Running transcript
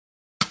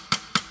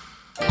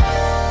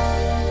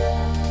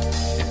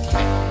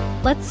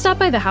Let's stop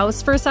by the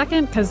house for a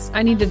second, because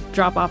I need to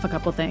drop off a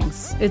couple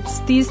things. It's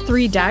these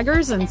 3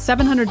 daggers and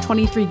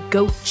 723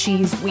 goat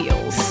cheese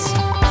wheels.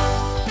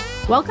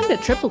 Welcome to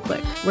Triple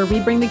Click, where we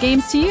bring the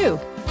games to you.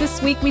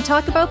 This week we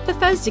talk about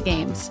Bethesda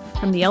games,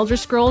 from the Elder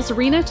Scrolls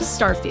Arena to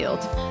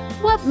Starfield.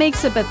 What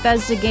makes a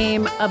Bethesda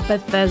game a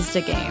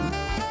Bethesda game?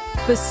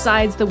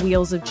 Besides the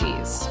wheels of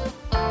cheese.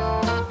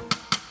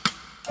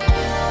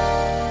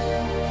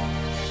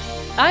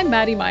 I'm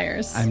Maddie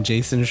Myers. I'm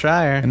Jason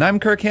Schreier. And I'm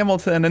Kirk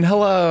Hamilton, and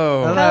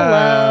hello.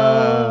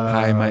 Hello.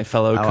 Hi, my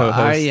fellow co-hosts.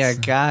 How are you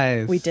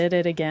guys? We did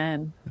it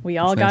again. We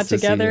all It's got nice to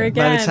see together you.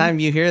 again. By the time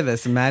you hear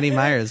this, Maddie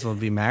Myers will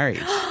be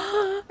married.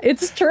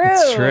 It's true.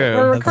 It's true.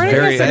 We're recording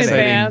Very this in exciting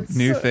advance.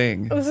 new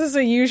thing. This is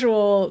a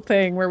usual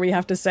thing where we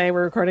have to say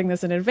we're recording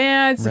this in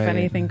advance. Right. If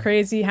anything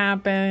crazy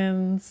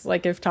happens,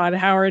 like if Todd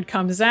Howard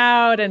comes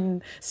out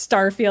and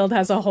Starfield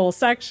has a whole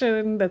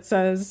section that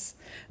says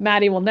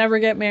Maddie will never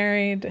get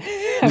married.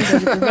 I'm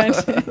going to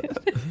prevent it.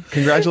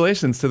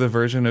 Congratulations to the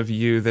version of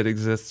you that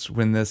exists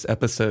when this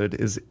episode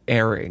is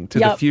airing. To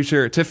Yep. the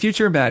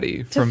future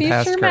Maddie from future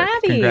past Kirk.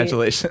 Maddie.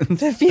 Congratulations.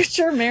 The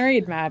future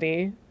married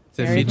Maddie.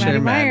 The Married future Maddie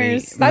Maddie.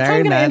 Myers. That's how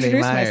I'm going to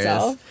introduce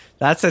myself.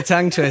 That's a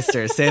tongue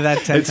twister. Say that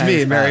 10 It's times me,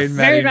 fast. Married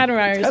Married Maddie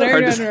Myers. It's Married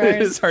hard to Maddie say.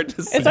 Myers. It's hard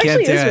to say. It's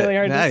actually is really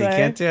hard no, to say. you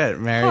can't do it.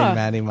 Married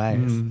Maddie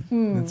Myers.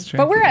 That's tricky.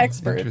 But we're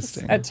experts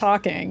Interesting. at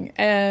talking,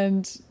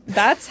 and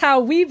that's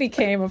how we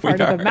became a part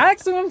We of the are.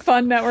 Maximum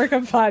Fun network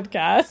of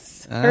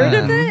podcasts. Heard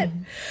of it?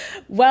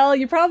 Well,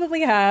 you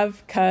probably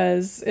have,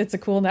 because it's a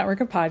cool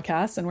network of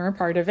podcasts and we're a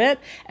part of it.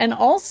 And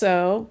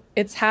also,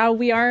 it's how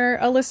we are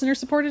a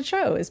listener-supported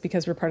show, is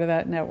because we're part of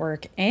that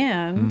network.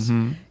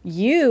 And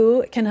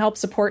you can help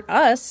support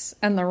us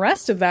and the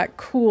rest of that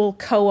cool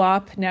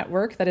co-op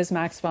network that is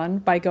Max Fun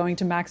by going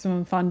to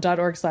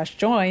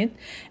MaximumFun.org/join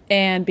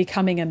and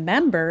becoming a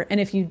member. And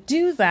if you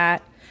do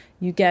that,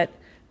 you get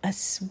a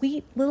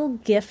sweet little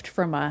gift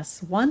from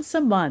us once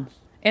a month,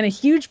 and a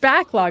huge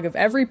backlog of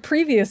every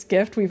previous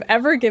gift we've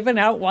ever given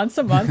out once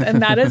a month,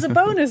 and that is a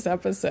bonus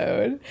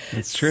episode.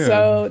 It's true.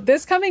 So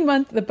this coming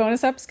month, the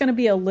bonus ep is going to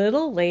be a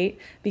little late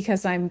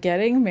because I'm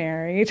getting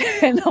married,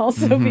 and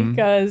also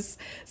because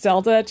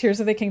Zelda Tears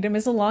of the Kingdom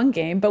is a long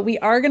game, but we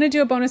are going to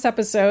do a bonus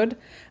episode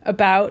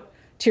about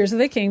Tears of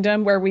the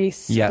Kingdom, where we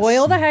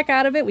spoil the heck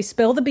out of it. We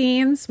spill the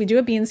beans. We do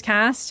a beans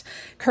cast.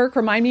 Kirk,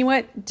 remind me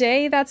what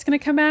day that's going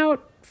to come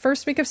out.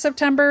 First week of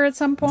September at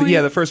some point?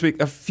 Yeah, the first week,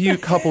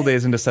 couple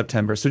days into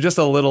September. So just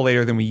a little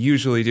later than we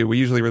usually do. We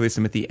usually release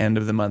them at the end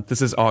of the month.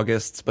 This is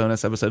August's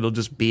bonus episode. It'll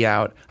just be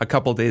out a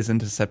couple days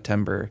into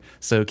September.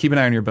 So keep an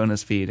eye on your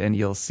bonus feed and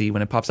you'll see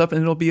when it pops up,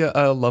 and it'll be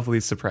a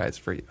lovely surprise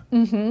for you.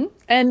 Mm-hmm.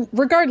 And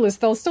regardless,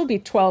 there'll still be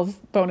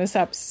 12 bonus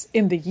eps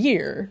in the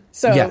year.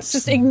 So Yes.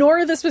 just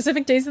ignore the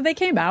specific days that they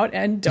came out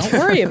and don't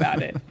worry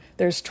about it.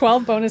 There's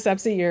 12 bonus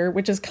eps a year,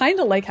 which is kind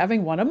of like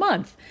having one a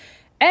month.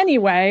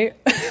 Anyway,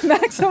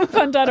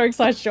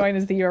 MaximumFun.org/join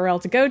is the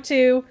URL to go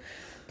to.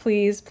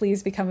 Please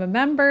become a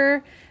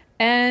member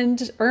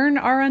and earn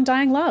our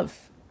undying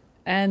love.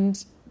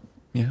 And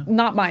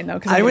not mine, though.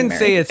 I wouldn't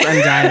say it's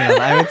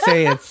undying. I would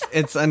say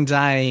it's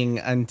undying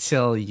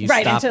until you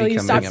stop becoming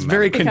a member. It's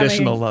very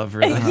conditional love,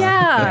 really.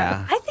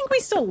 Yeah. I think we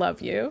still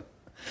love you.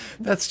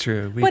 That's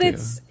true. But it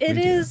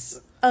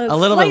is a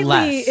little bit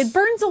less. It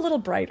burns a little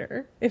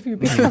brighter if you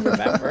become a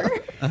member.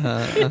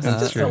 It's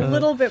just a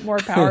little bit more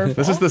powerful.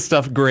 This is the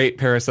stuff great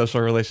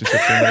parasocial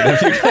relationships are made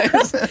of, you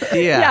guys.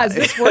 Yeah. Is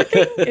this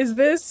working? Is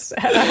this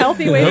a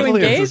healthy way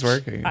Hopefully to engage? this is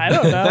working. I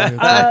don't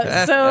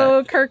know.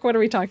 So, Kirk, what are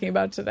we talking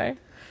about today?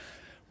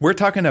 We're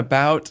talking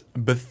about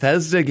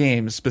Bethesda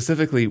games,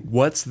 specifically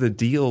what's the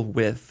deal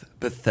with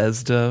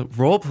Bethesda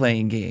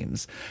role-playing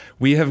games.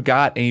 We have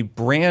got a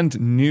brand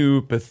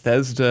new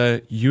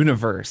Bethesda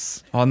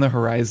universe on the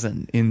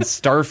horizon in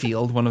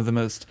Starfield, one of the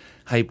most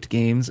hyped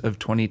games of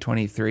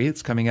 2023.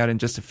 It's coming out in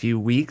just a few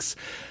weeks.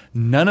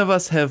 None of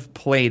us have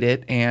played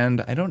it,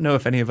 and I don't know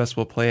if any of us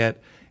will play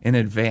it in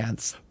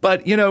advance.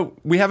 But,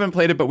 we haven't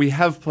played it, but we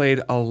have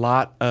played a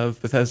lot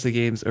of Bethesda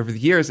games over the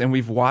years, and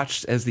we've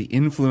watched as the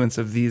influence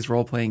of these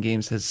role-playing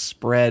games has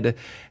spread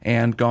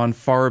and gone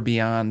far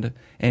beyond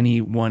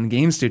any one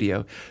game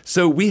studio.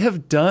 So we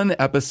have done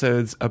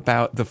episodes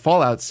about the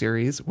Fallout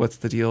series, what's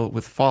the deal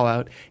with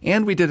Fallout,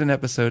 and we did an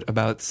episode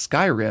about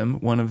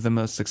Skyrim, one of the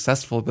most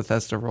successful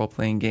Bethesda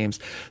role-playing games.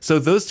 So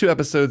those two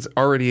episodes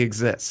already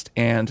exist,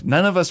 and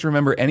none of us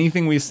remember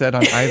anything we said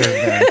on either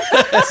of them.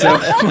 So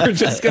we're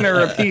just going to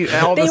repeat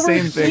all the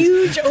same things. They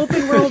were huge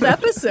open world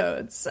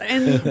episodes,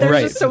 and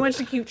there's just so much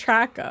to keep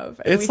track of.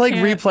 It's like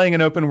replaying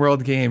an open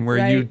world game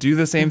where you do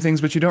the same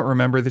things, but you don't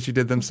remember that you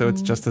did them, so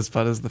it's just as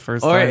fun as the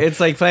first time. Or it's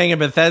like playing a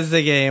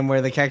Bethesda game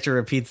where the character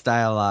repeats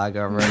dialogue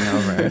over and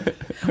over.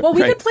 Well,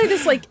 we could play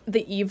this like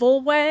the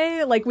evil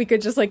way. Like we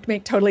could just like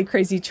make totally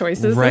crazy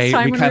choices this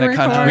time we when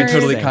we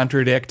totally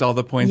contradict all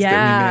the points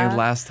that we made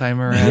last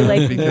time around.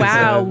 Like, because,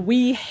 wow,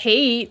 we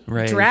hate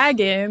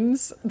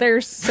dragons.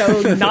 They're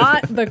so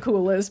not the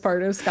coolest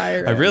part of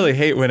Skyrim. I really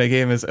hate when a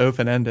game is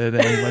open-ended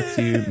and lets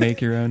you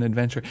make your own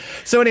adventure.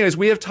 So anyways,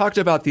 we have talked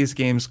about these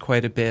games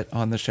quite a bit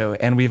on the show,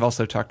 and we've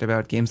also talked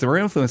about games that were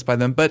influenced by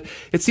them, but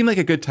it seemed like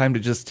a good time to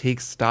just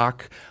take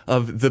stock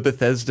of the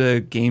Bethesda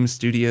Game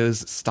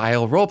Studios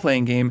style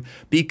role-playing game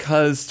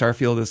because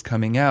Starfield is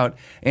coming out,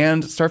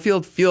 and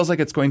Starfield feels like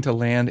it's going to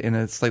land in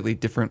a slightly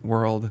different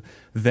world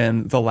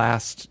than the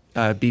last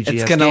BGS game.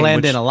 It's going to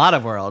land in a lot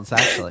of worlds,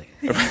 actually.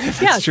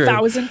 Yeah, true.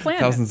 1,000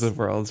 planets. Thousands of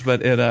worlds.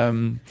 But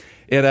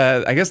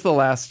I guess the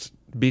last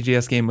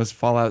BGS game was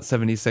Fallout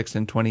 76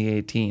 in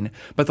 2018,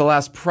 but the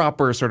last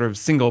proper sort of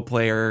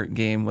single-player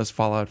game was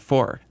Fallout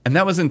 4, and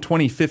that was in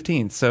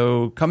 2015,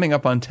 so coming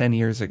up on 10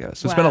 years ago.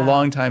 So It's been a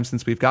long time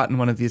since we've gotten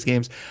one of these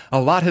games.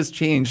 A lot has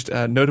changed,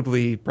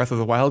 notably Breath of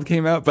the Wild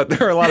came out, but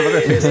there are a lot of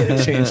other things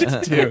that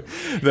changed too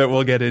that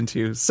we'll get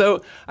into.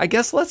 So I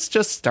guess let's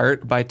just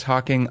start by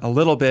talking a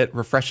little bit,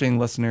 refreshing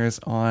listeners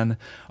on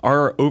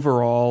our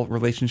overall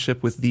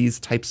relationship with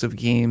these types of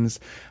games,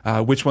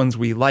 which ones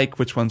we like,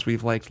 which ones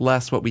we've liked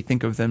less, what we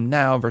think of them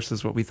now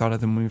versus what we thought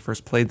of them when we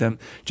first played them.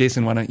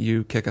 Jason, why don't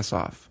you kick us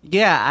off?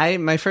 Yeah,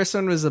 my first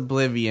one was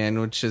Oblivion,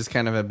 which is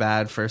kind of a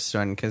bad first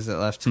one because it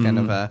left kind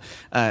of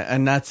a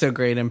not so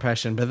great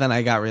impression. But then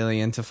I got really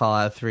into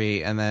Fallout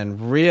 3 and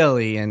then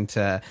really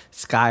into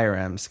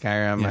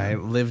Skyrim. I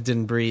lived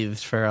and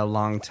breathed for a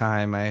long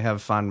time. I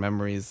have fond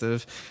memories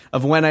of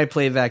when I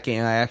played that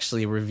game. I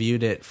actually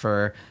reviewed it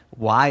for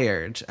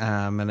Wired,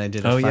 and I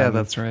did.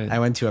 That's right. I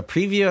went to a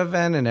preview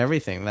event and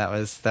everything. That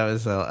was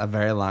a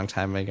very long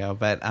time ago.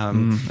 But a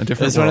different it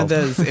was world. one of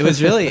those.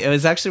 It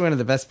was actually one of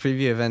the best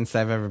preview events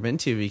I've ever been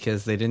to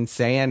because they didn't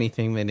say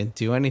anything, they didn't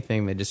do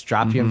anything. They just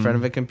dropped you in front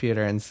of a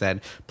computer and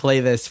said, "Play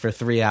this for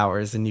 3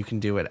 hours, and you can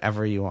do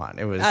whatever you want."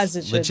 It was As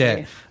it should legit,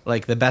 be.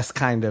 like the best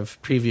kind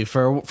of preview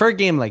for a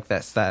game like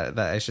this. That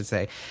I should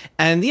say.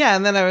 And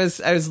then I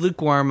was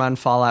lukewarm on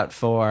Fallout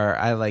 4.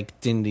 I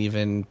didn't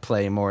even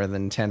play more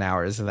than 10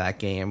 hours of that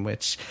game,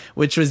 which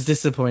was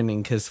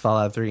disappointing because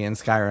Fallout 3 and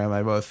Skyrim,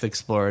 I both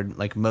explored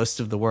most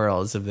of the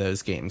worlds of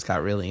those games,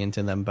 got really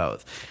into them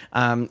both.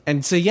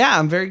 And so,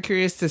 I'm very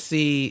curious to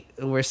see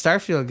where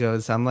Starfield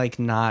goes. I'm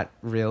not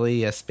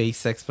really a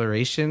space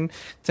exploration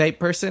type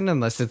person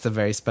unless it's a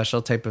very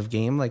special type of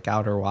game like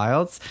Outer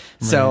Wilds.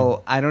 Right.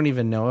 So I don't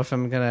even know if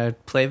I'm going to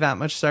play that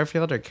much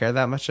Starfield or care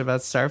that much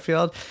about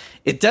Starfield.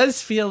 It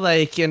does feel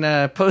like in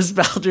a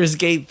post-Baldur's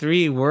Gate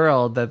 3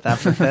 world that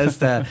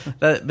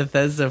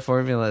Bethesda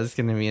formula is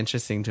going to be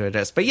interesting to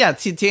address. But yeah,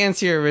 to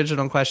answer your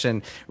original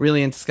question,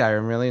 really into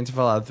Skyrim, really into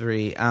Fallout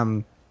 3.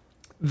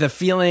 The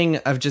feeling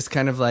of just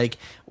kind of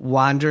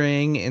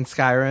wandering in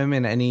Skyrim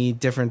in any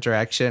different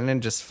direction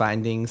and just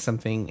finding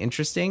something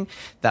interesting.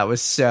 That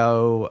was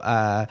so,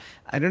 I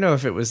don't know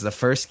if it was the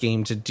first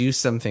game to do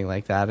something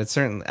like that.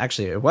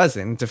 It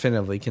wasn't,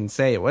 definitively can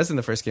say it wasn't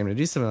the first game to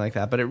do something like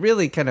that, but it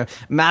really kind of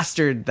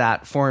mastered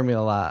that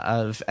formula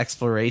of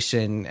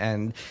exploration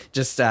and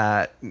just,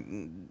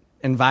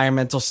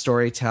 environmental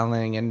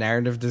storytelling and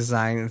narrative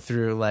design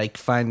through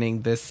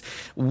finding this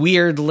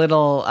weird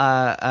little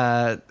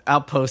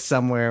outpost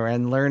somewhere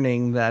and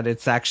learning that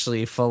it's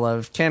actually full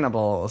of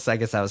cannibals. I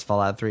guess that was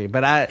Fallout 3,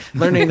 but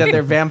learning that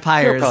they're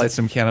vampires. There were probably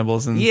some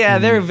cannibals in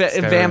they're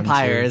Skyrim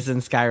vampires too. In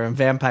Skyrim,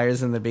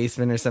 vampires in the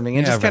basement or something,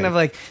 and kind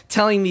of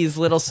telling these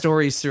little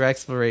stories through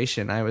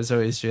exploration. I was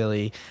always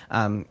really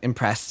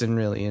impressed and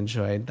really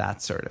enjoyed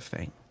that sort of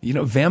thing.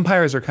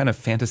 Vampires are kind of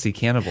fantasy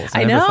cannibals.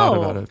 I never know. thought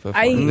about it before.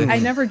 I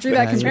never drew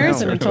that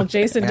comparison until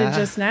Jason did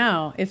just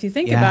now. If you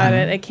think about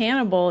it, a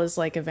cannibal is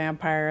like a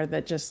vampire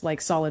that just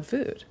likes solid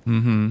food.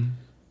 Mm-hmm.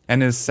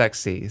 And is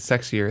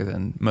sexier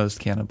than most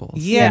cannibals.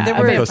 Yeah, there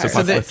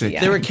post-apocalyptic.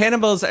 there were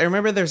cannibals. I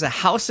remember there's a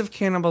house of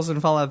cannibals in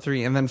Fallout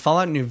 3, and then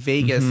Fallout New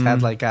Vegas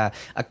had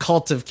a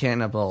cult of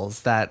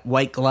cannibals, that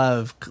white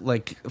glove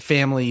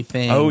family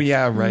thing. Oh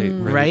yeah,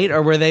 right.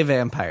 Or were they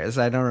vampires?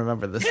 I don't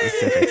remember the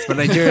specifics, but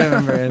I do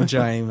remember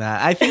enjoying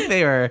that. I think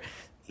they were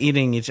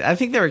eating each. I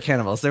think they were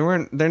cannibals. There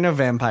are no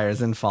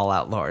vampires in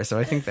Fallout lore, so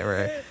I think there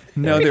were.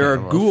 No, there are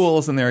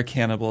ghouls and there are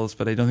cannibals,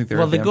 but I don't think there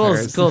are vampires. Well,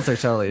 the ghouls are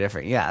totally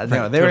different. Yeah,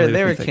 no,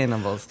 they were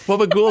cannibals. Well,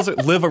 but ghouls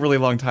live a really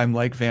long time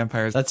like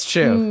vampires. That's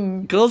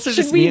true. Ghouls are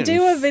Should we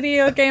do a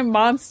video game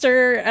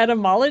monster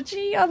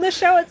etymology on the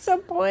show at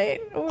some point?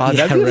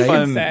 That'd be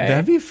fun.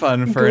 That'd be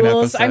fun for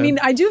ghouls. an episode. I mean,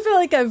 I do feel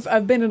like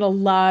I've been in a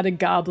lot of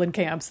goblin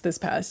camps this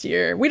past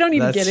year. We don't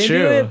even get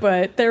into it,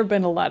 but there have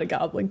been a lot of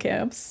goblin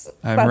camps.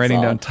 I'm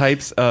writing down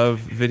types of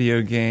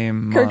video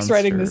game Kirk's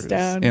writing this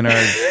down in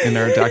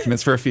our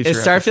documents for a future. Is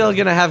Starfield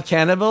going to have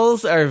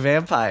cannibals or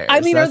vampires?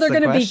 I mean, are there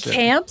going to be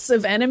camps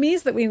of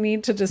enemies that we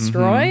need to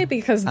destroy?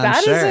 Because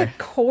that is a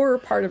core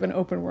part of an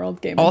open world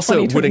game.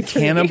 Also, would a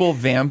cannibal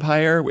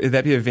vampire, would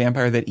that be a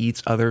vampire that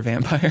eats other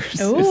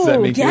vampires? Ooh, Does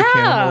that make you a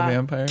cannibal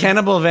vampire?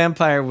 Cannibal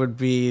Vampire would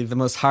be the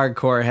most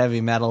hardcore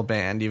heavy metal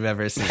band you've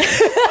ever seen.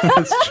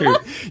 That's true.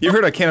 You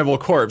heard of Cannibal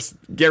Corpse.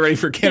 Get ready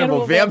for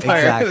Cannibal Vampire.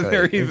 Exactly,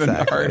 They're even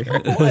harder.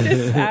 What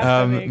is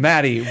happening?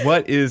 Maddie,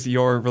 what is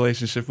your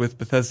relationship with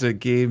Bethesda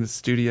Game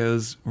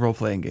Studios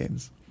role-playing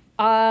games?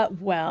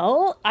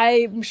 Well,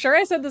 I'm sure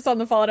I said this on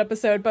the Fallout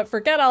episode, but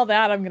forget all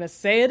that. I'm going to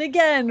say it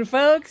again,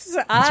 folks.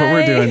 That's what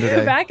we're doing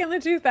today. Back in the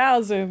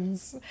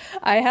 2000s,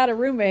 I had a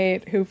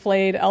roommate who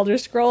played Elder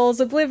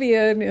Scrolls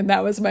Oblivion, and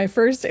that was my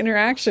first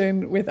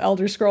interaction with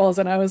Elder Scrolls.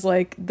 And I was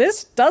like,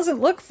 this doesn't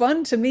look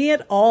fun to me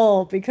at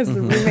all, because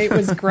the roommate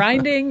was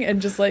grinding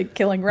and just like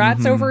killing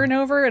rats over and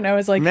over. And I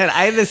was like, man,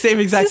 I had the same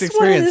exact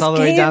experience all the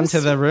way down to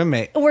the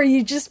roommate. Where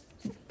you just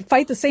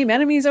fight the same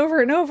enemies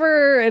over and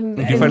over, and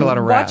you fight a lot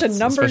of rats, watch a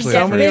number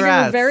get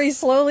bigger very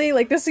slowly.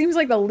 Like, this seems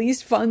like the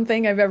least fun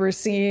thing I've ever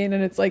seen,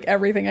 and it's like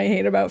everything I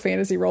hate about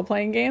fantasy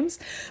role-playing games.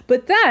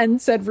 But then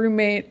said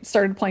roommate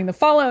started playing the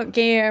Fallout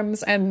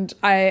games, and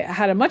I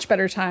had a much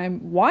better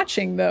time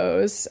watching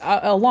those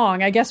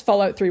along. I guess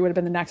Fallout 3 would have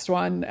been the next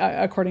one,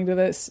 according to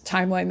this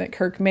timeline that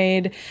Kirk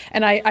made.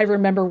 And I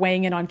remember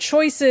weighing in on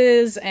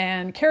choices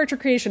and character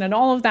creation and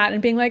all of that,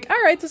 and being like,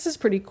 all right, this is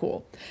pretty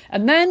cool.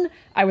 And then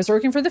I was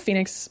working for the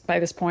Phoenix by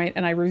this point,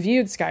 and I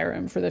reviewed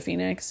Skyrim for the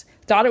Phoenix.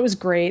 Thought it was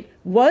great.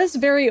 Was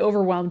very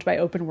overwhelmed by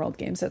open world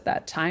games at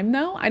that time,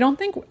 though. I don't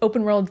think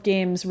open world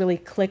games really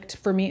clicked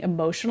for me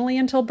emotionally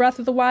until Breath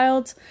of the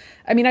Wild.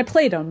 I mean, I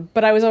played them,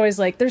 but I was always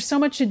like, there's so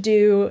much to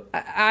do.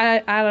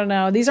 I don't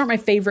know. These aren't my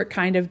favorite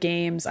kind of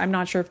games. I'm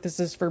not sure if this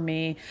is for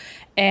me.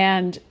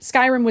 And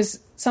Skyrim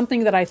was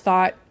something that I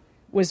thought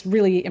was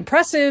really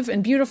impressive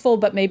and beautiful,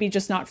 but maybe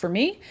just not for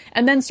me.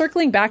 And then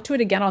circling back to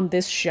it again on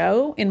this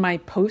show in my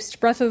post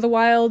Breath of the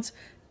Wild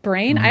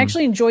brain, I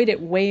actually enjoyed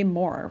it way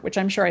more, which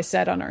I'm sure I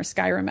said on our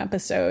Skyrim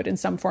episode in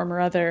some form or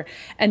other.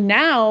 And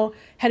now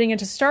heading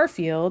into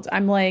Starfield,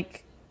 I'm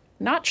like,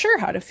 not sure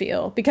how to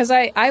feel, because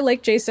I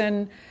like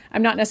Jason.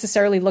 I'm not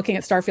necessarily looking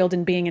at Starfield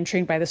and being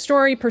intrigued by the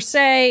story per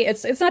se.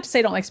 It's not to say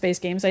I don't like space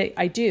games.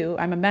 I do.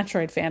 I'm a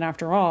Metroid fan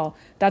after all.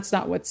 That's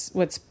not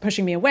what's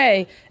pushing me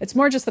away. It's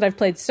more just that I've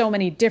played so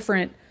many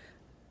different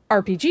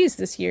RPGs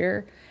this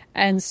year.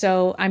 And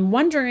so I'm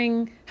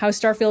wondering how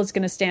Starfield is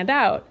going to stand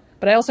out.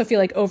 But I also feel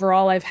like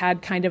overall I've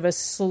had kind of a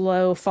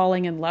slow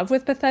falling in love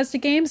with Bethesda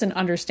games and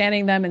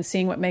understanding them and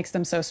seeing what makes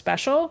them so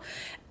special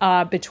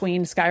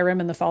between Skyrim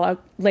and the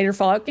later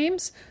Fallout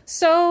games.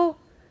 So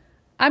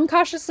I'm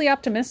cautiously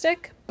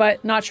optimistic,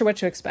 but not sure what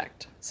to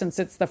expect, since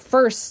it's the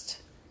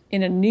first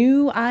in a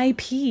new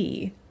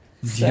IP.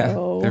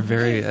 So.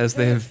 Yeah,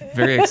 they have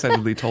very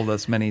excitedly told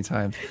us many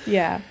times.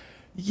 Yeah.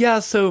 Yeah,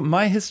 so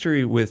my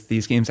history with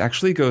these games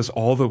actually goes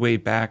all the way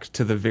back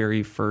to the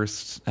very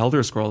first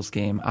Elder Scrolls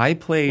game. I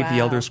played the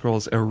Elder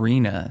Scrolls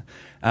Arena,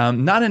 not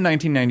in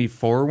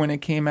 1994 when it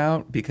came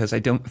out, because I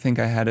don't think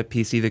I had a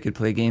PC that could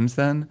play games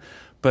then.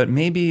 But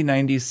maybe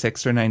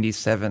 96 or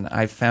 97,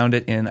 I found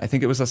it in, I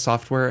think it was a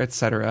Software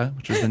Etc.,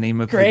 which was the name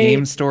of the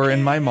game store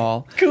in my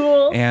mall.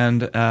 Cool.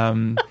 And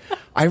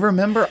I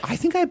remember, I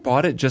think I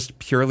bought it just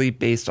purely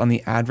based on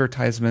the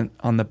advertisement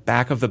on the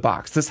back of the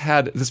box. This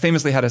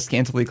famously had a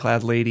scantily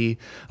clad lady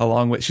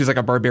she's like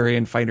a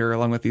barbarian fighter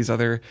along with these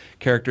other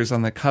characters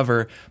on the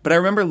cover. But I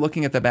remember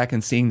looking at the back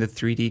and seeing the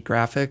 3D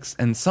graphics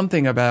and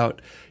something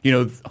about,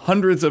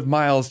 hundreds of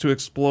miles to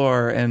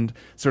explore and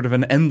sort of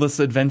an endless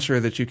adventure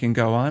that you can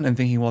go on, and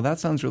thinking, well, that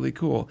sounds really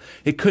cool.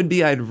 It could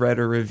be I'd read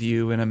a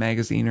review in a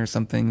magazine or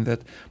something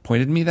that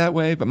pointed me that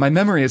way, but my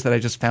memory is that I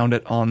just found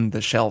it on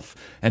the shelf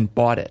and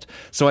bought it.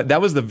 So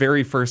that was the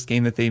very first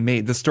game that they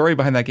made. The story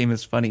behind that game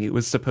is funny. It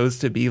was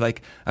supposed to be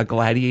like a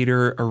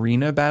gladiator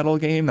arena battle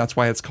game. That's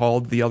why it's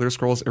called The Elder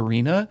Scrolls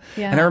Arena.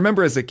 Yeah. And I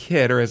remember as a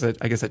kid, or as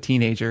a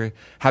teenager,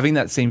 having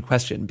that same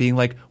question, being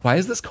like, why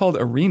is this called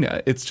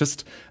Arena? It's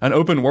just an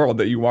open world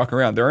that you walk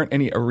around. There aren't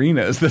any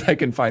arenas that I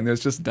can find. There's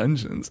just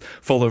dungeons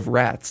full of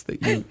rats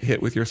that you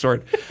hit with your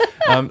sword.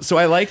 So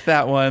I liked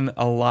that one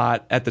a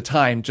lot at the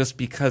time, just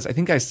because I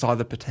think I saw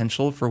the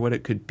potential for what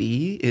it could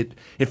be.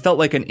 It felt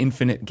like an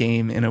infinite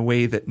game in a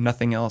way that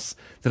nothing else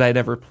that I'd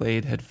ever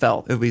played had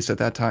felt, at least at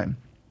that time.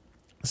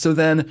 So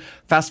then,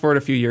 fast forward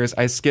a few years,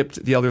 I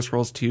skipped The Elder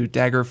Scrolls 2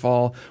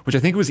 Daggerfall, which I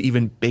think was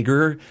even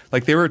bigger.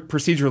 Like, they were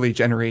procedurally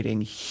generating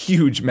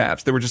huge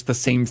maps. They were just the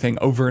same thing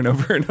over and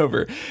over and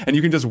over. And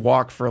you can just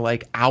walk for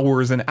like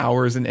hours and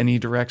hours in any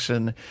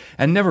direction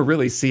and never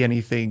really see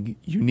anything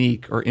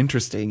unique or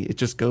interesting. It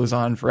just goes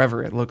on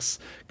forever. It looks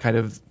kind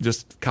of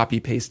just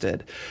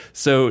copy-pasted.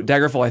 So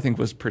Daggerfall, I think,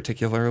 was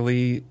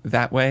particularly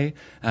that way,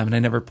 and I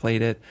never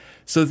played it.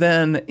 So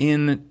then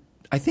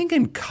I think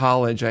in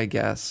college,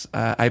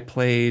 I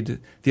played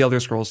The Elder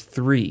Scrolls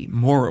 3,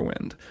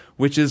 Morrowind,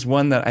 which is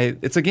one that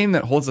it's a game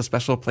that holds a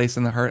special place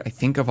in the heart, I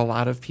think, of a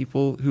lot of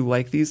people who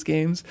like these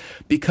games,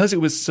 because it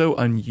was so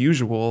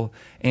unusual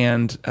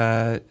and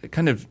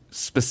kind of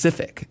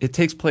specific. It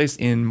takes place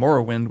in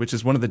Morrowind, which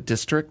is one of the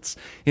districts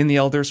in The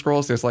Elder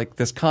Scrolls. There's like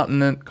this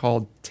continent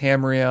called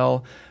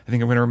Tamriel. I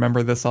think I'm going to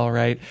remember this all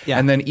right. Yeah.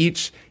 And then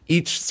each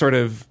sort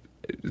of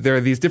there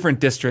are these different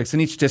districts,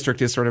 and each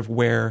district is sort of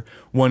where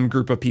one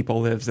group of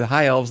people lives. The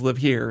High Elves live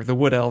here. The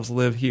Wood Elves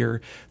live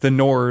here. The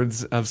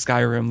Nords of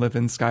Skyrim live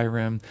in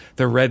Skyrim.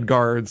 The Red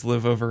Guards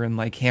live over in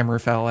like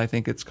Hammerfell, I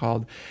think it's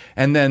called.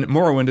 And then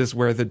Morrowind is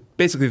where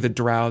basically the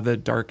Drow, the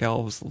Dark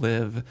Elves,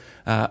 live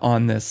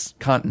on this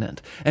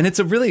continent. And it's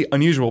a really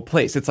unusual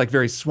place. It's like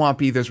very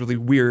swampy. There's really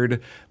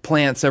weird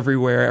plants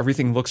everywhere.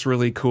 Everything looks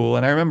really cool.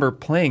 And I remember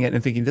playing it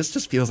and thinking, this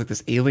just feels like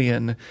this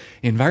alien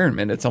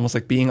environment. It's almost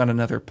like being on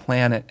another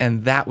planet.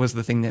 And that was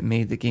the thing that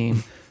made the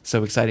game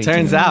so exciting.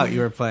 Turns out you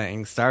were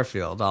playing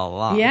Starfield all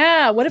along.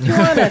 Yeah. What if you're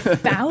on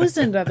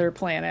 1,000 other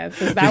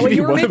planets? Is that what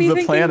you were maybe thinking? One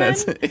of the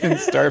planets in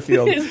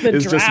Starfield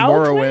is just Drow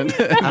Morrowind.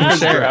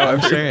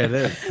 I'm sure it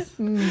is.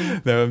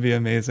 That would be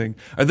amazing.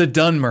 Or the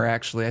Dunmer,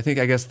 actually. I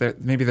guess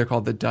maybe they're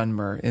called the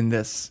Dunmer in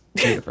this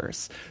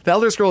universe. The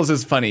Elder Scrolls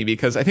is funny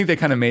because I think they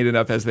kind of made it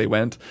up as they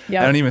went.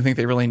 Yep. I don't even think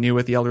they really knew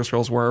what the Elder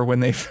Scrolls were when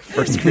they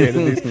first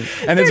created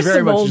these. And it's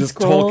very much just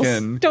scrolls.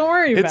 Tolkien. Don't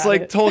worry about it. It's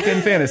like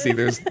Tolkien fantasy.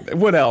 There's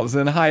Wood Elves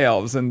and High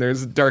Elves, and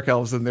there's Dark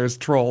Elves, and there's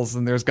Trolls,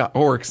 and there's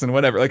orcs and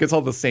whatever. Like, it's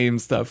all the same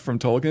stuff from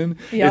Tolkien.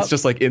 Yep. It's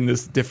just like in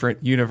this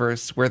different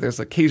universe where there's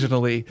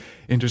occasionally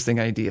interesting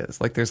ideas.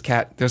 Like there's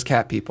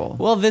cat people.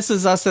 Well, this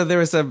is also, there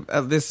was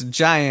this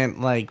giant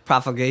like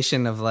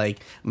propagation of like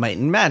Might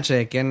and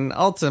Magic, and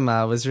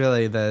Ultima was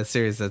really the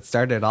series that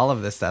started all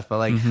of this stuff. But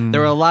like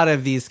there were a lot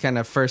of these kind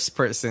of first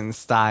person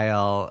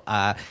style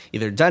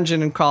either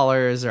dungeon and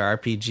crawlers or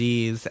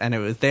RPGs, and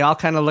they all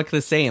kind of look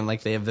the same.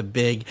 Like they have the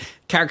big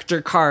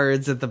character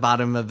cards at the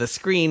bottom of the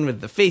screen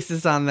with the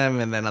faces on them,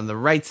 and then on the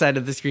right side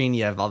of the screen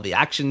you have all the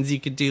actions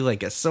you could do,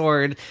 like a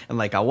sword and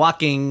like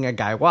a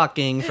guy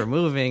walking for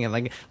moving, and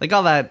like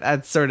all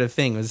that sort of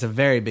thing was a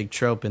very big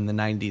trope in the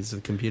 90s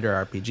with computer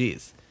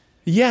RPGs.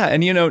 Yeah,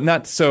 and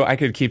not so I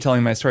could keep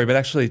telling my story, but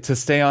actually to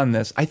stay on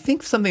this, I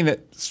think something that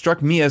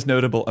struck me as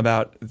notable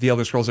about the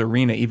Elder Scrolls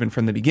Arena, even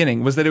from the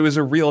beginning, was that it was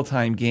a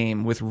real-time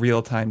game with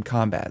real-time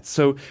combat.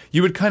 So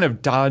you would kind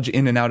of dodge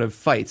in and out of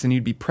fights, and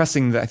you'd be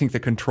pressing the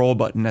control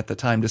button at the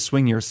time to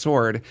swing your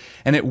sword,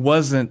 and it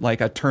wasn't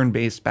like a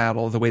turn-based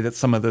battle the way that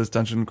some of those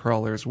dungeon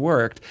crawlers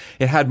worked.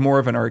 It had more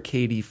of an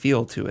arcadey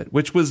feel to it,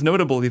 which was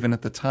notable even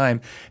at the time,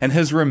 and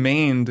has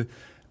remained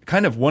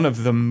kind of one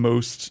of the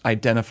most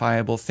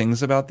identifiable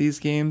things about these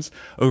games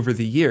over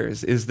the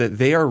years, is that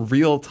they are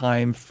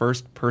real-time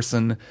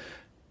first-person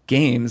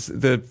games.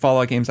 The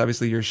Fallout games,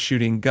 obviously, you're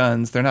shooting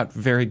guns. They're not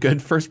very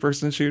good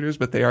first-person shooters,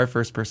 but they are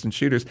first-person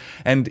shooters.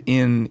 And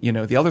in,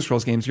 the Elder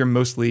Scrolls games, you're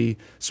mostly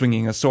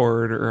swinging a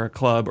sword or a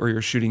club, or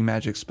you're shooting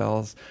magic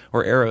spells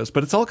or arrows.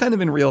 But it's all kind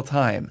of in real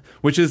time,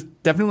 which is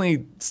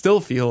definitely still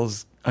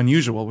feels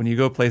unusual. When you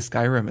go play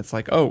Skyrim, it's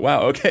like, oh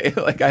wow, okay,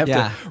 like I have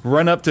to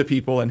run up to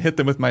people and hit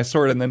them with my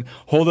sword and then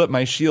hold up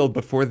my shield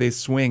before they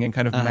swing and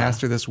kind of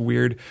master this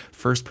weird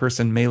first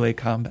person melee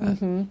combat.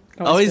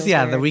 Always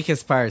the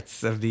weakest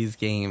parts of these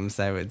games,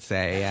 I would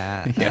say,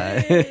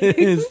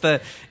 is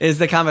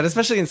the combat,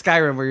 especially in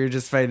Skyrim, where you're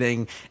just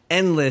fighting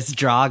endless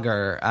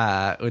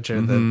Draugr, which are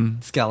the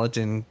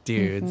skeleton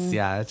dudes.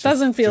 Yeah, it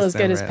doesn't feel as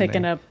good as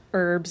picking up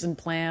herbs and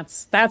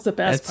plants. That's the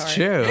best part. That's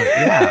true.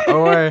 Yeah,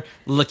 or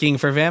looking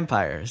for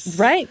vampires.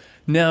 Right.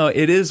 No,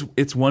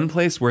 it's one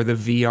place where the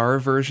VR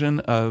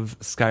version of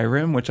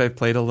Skyrim, which I've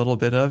played a little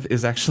bit of,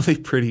 is actually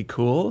pretty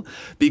cool,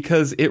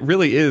 because it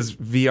really is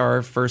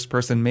VR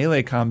first-person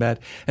melee combat.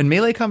 And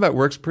melee combat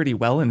works pretty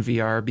well in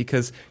VR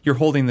because you're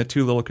holding the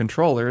two little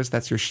controllers,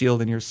 that's your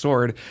shield and your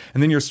sword,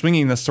 and then you're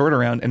swinging the sword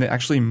around, and it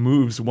actually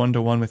moves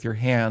one-to-one with your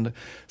hand.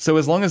 So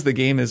as long as the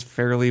game is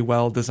fairly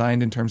well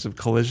designed in terms of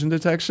collision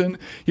detection,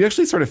 you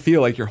actually sort of feel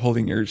like you're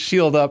holding your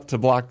shield up to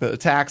block the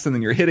attacks, and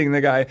then you're hitting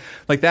the guy.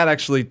 Like, that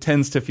actually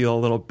tends to feel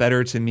a little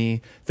better to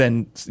me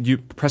than you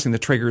pressing the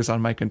triggers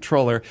on my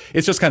controller.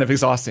 It's just kind of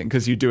exhausting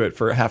because you do it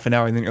for half an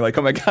hour and then you're like,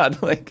 oh my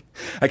god, like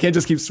I can't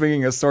just keep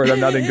swinging a sword.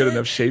 I'm not in good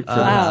enough shape for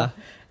this.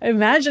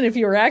 Imagine if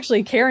you were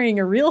actually carrying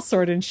a real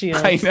sword and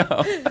shield. I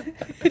know.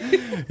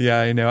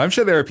 Yeah, I know. I'm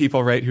sure there are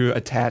people, right, who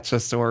attach a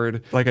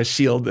sword, like a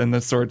shield and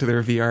the sword, to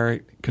their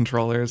VR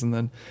controllers and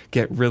then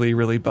get really,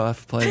 really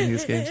buff playing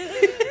these games.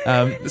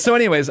 So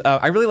anyways,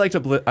 I really liked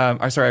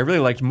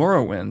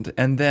Morrowind,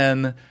 and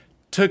then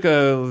took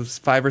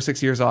 5 or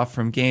 6 years off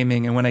from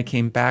gaming, and when I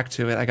came back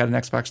to it, I got an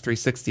Xbox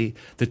 360.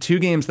 The two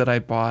games that I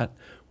bought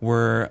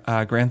were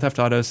Grand Theft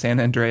Auto San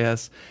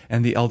Andreas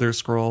and The Elder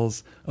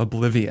Scrolls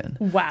Oblivion.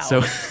 Wow.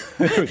 So,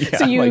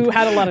 so you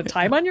had a lot of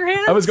time on your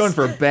hands? I was going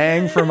for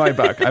bang for my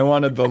buck. I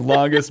wanted the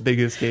longest,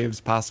 biggest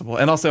games possible.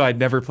 And also, I'd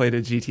never played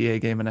a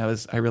GTA game, and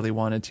I really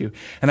wanted to.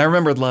 And I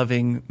remembered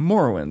loving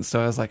Morrowind, so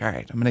I was like, all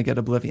right, I'm going to get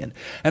Oblivion.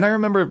 And I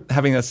remember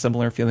having a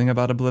similar feeling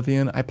about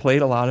Oblivion. I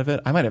played a lot of it.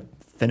 I might have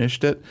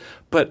finished it,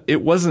 but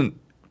it wasn't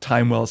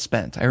time well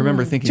spent. I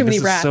remember thinking,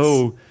 this is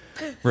so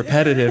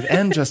repetitive,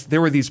 and just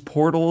there were these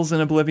portals in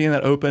Oblivion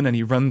that open and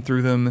you run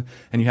through them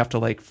and you have to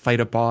like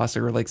fight a boss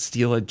or like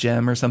steal a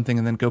gem or something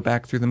and then go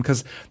back through them,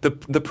 because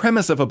the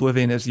premise of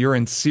Oblivion is you're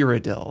in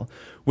Cyrodiil,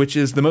 which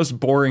is the most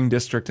boring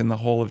district in the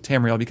whole of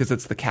Tamriel because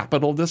it's the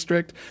capital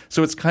district.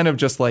 So it's kind of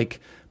just like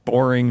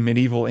boring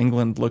medieval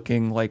England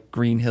looking like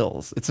green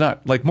hills. It's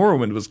not like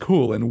Morrowind was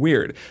cool and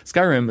weird.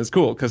 Skyrim is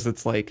cool because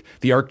it's like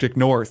the Arctic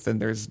North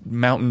and there's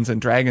mountains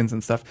and dragons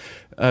and stuff.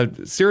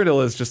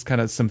 Cyrodiil is just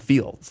kind of some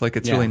fields. Like,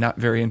 it's really not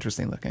very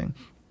interesting looking.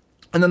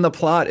 And then the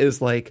plot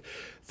is like,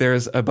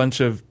 there's a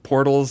bunch of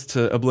portals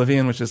to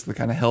Oblivion, which is the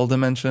kind of hell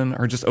dimension,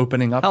 are just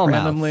opening up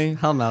randomly.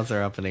 Hellmouths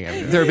are opening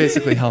everywhere. They're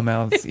basically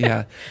hellmouths,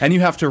 yeah. And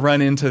you have to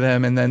run into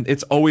them, and then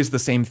it's always the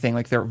same thing.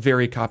 Like, they're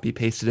very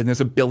copy-pasted, and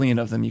there's a billion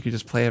of them. You could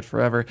just play it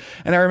forever.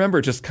 And I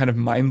remember just kind of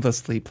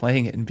mindlessly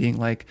playing it and being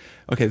like,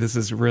 okay, this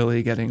is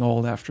really getting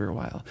old after a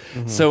while.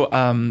 Mm-hmm. So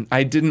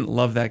I didn't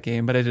love that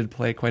game, but I did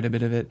play quite a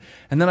bit of it.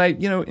 And then I,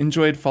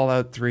 enjoyed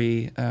Fallout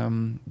 3.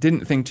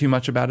 Didn't think too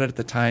much about it at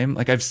the time.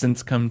 Like, I've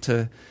since come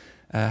to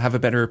have a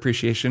better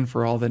appreciation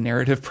for all the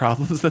narrative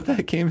problems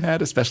that game had,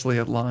 especially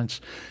at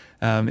launch.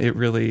 It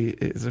really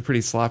is a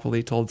pretty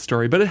sloppily told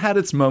story, but it had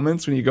its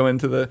moments when you go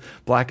into the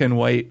black and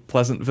white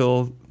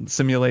Pleasantville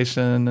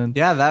simulation. And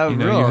that ruled.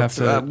 You have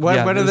to, what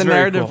are the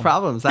narrative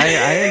problems? I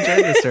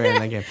enjoyed the story in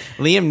that game.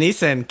 Liam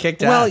Neeson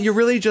kicked ass. Well, you're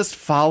really just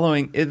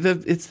following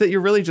it's that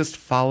you're really just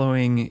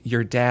following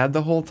your dad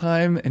the whole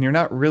time, and you're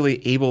not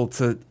really able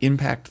to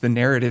impact the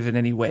narrative in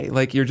any way.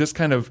 Like, you're just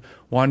kind of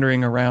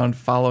wandering around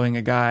following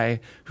a guy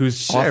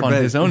who's off on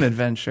his own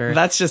adventure.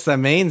 That's just the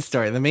main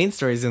story. The main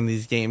stories in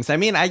these games. I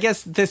mean, I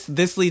guess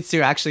this leads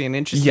to actually an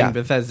interesting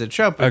Bethesda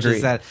trope, which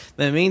is that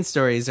the main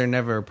stories are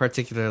never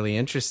particularly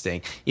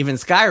interesting. Even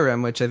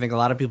Skyrim, which I think a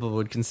lot of people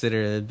would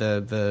consider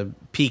the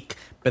peak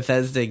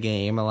Bethesda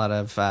game, a lot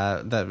of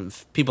the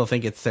people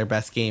think it's their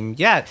best game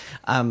yet.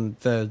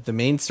 The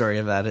main story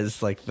of that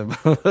is like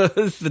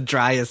the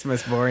driest,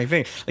 most boring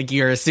thing. Like,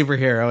 you're a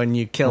superhero and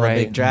you kill a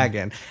big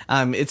dragon.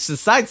 It's the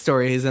side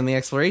stories and the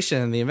exploration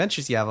and the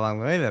adventures you have along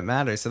the way that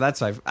matter. So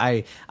that's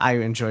why I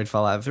enjoyed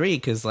Fallout 3,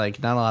 because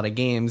like not a lot of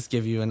games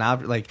give you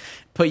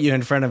put you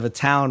in front of a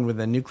town with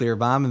a nuclear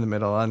bomb in the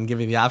middle and give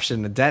you the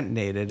option to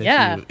detonate it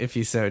if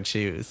you so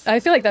choose.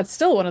 I feel like that's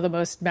still one of the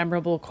most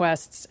memorable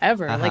quests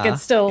ever. Like,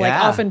 it's still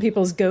often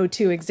people's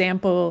go-to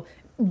example,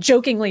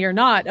 jokingly or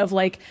not, of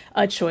like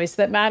a choice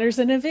that matters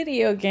in a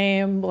video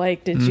game.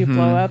 Like, did you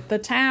blow up the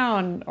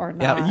town or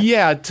not?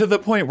 Yeah, to the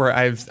point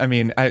where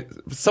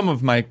some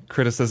of my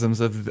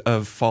criticisms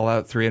of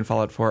Fallout 3 and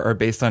Fallout 4 are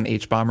based on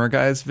H-Bomber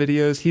Guy's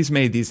videos. He's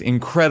made these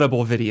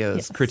incredible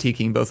videos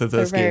critiquing both of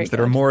those games that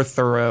are more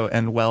thorough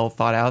and well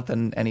thought out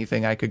than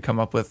anything I could come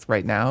up with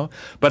right now.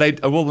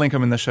 But I will link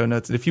them in the show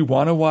notes. If you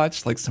want to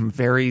watch like some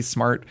very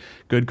smart,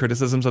 good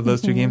criticisms of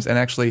those two games, and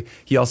actually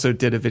he also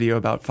did a video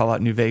about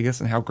Fallout New Vegas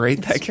and how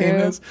great that game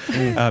is.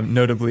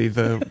 Notably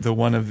the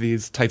one of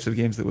these types of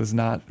games that was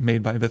not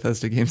made by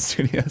Bethesda Game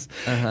Studios.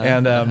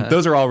 And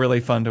those are all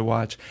really fun to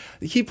watch.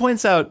 He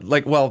points out,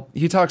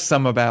 he talks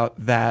some about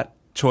that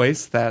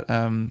choice, that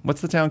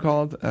what's the town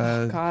called?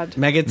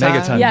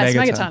 Megaton. Yes,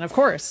 Megaton, of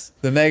course.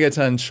 The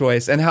Megaton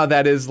choice, and how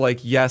that is like,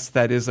 yes,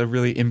 that is a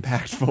really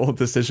impactful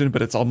decision,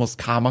 but it's almost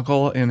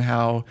comical in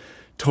how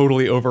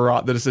totally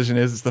overwrought the decision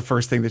is. It's the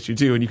first thing that you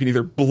do, and you can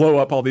either blow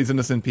up all these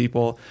innocent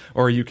people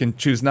or you can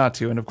choose not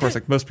to. And of course,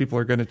 like, most people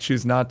are going to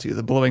choose not to.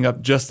 The blowing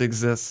up just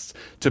exists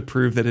to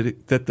prove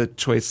that the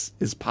choice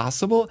is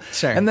possible.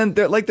 Sure. And then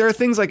there are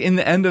things like in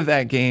the end of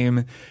that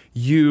game,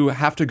 you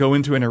have to go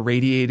into an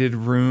irradiated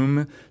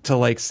room to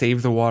like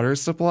save the water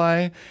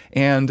supply.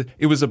 And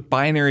it was a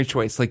binary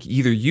choice. Like,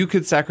 either you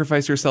could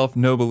sacrifice yourself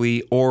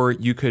nobly or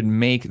you could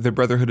make the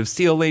Brotherhood of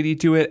Steel lady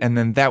do it. And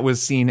then that was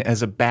seen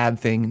as a bad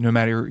thing no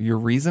matter your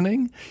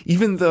reasoning.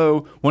 Even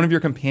though one of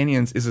your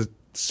companions is a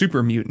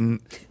super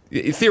mutant,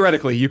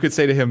 theoretically, you could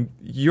say to him,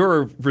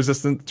 you're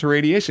resistant to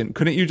radiation.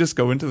 Couldn't you just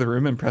go into the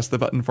room and press the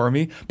button for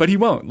me? But he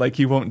won't. Like,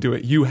 he won't do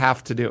it. You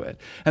have to do it.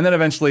 And then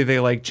eventually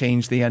they like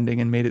changed the ending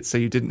and made it so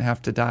you didn't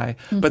have to die.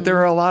 But there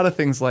are a lot of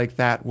things like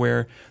that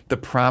where the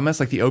promise,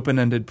 like the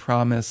open-ended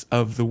promise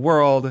of the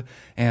world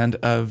and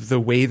of the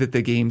way that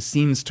the game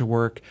seems to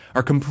work,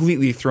 are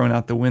completely thrown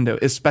out the window,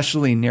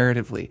 especially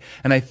narratively.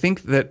 And I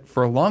think that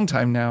for a long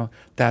time now,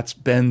 that's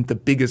been the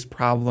biggest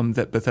problem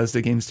that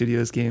Bethesda Game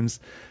Studios games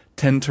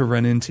tend to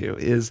run into,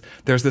 is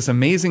there's this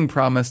amazing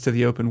promise to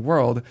the open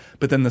world,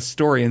 but then the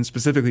story, and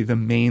specifically the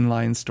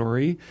mainline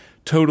story,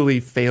 totally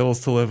fails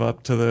to live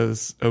up to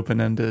those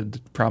open-ended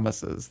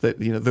promises, that,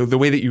 the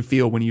way that you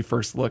feel when you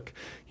first look,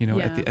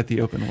 at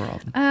the open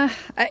world.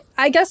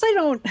 I guess I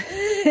don't.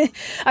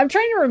 I'm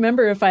trying to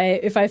remember if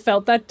I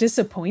felt that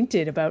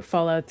disappointed about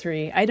Fallout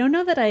 3. I don't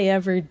know that I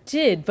ever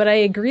did, but I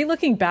agree,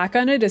 looking back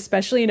on it,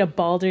 especially in a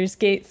Baldur's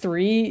Gate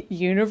 3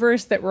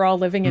 universe that we're all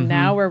living in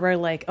now, where we're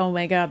like, oh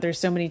my God, there's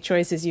so many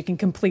choices, you can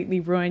completely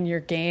ruin your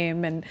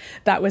game. And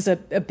that was a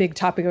big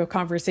topic of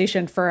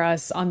conversation for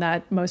us on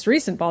that most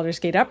recent Baldur's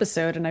Gate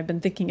episode. And I've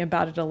been thinking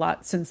about it a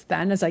lot since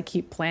then as I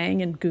keep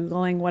playing and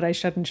Googling what I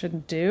should and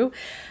shouldn't do.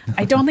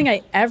 I don't think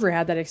I ever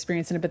had that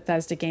experience in a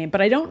Bethesda game, but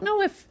I don't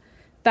know if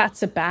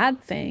that's a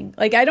bad thing.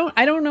 Like, I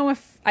don't know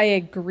if I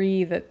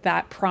agree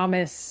that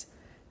promise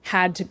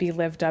had to be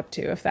lived up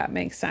to, if that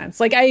makes sense.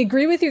 Like, I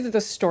agree with you that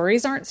the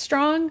stories aren't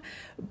strong,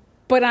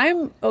 But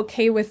I'm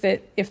okay with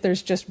it if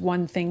there's just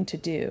one thing to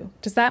do.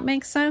 Does that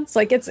make sense?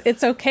 Like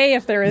it's okay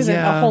if there isn't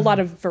a whole lot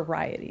of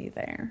variety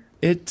there.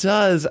 It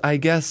does. I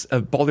guess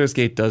Baldur's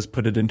Gate does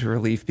put it into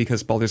relief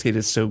because Baldur's Gate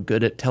is so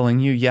good at telling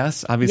you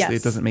yes. Obviously,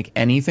 It doesn't make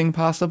anything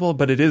possible,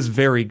 but it is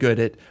very good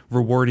at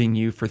rewarding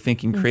you for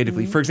thinking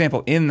creatively. For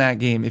example, in that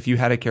game, if you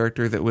had a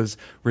character that was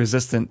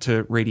resistant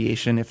to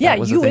radiation, if that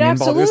was a thing in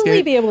Baldur's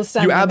Gate, be able to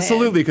send you them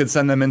absolutely could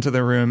send them into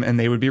the room and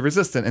they would be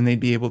resistant and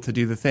they'd be able to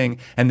do the thing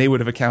and they would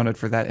have accounted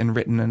for that and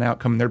written an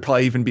outcome. There'd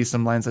probably even be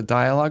some lines of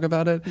dialogue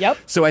about it. Yep.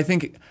 So I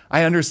think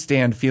I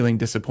understand feeling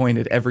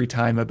disappointed every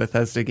time a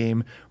Bethesda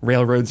game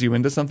railroads you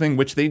into something,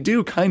 which they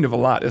do kind of a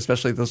lot,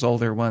 especially those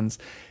older ones,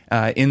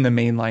 in the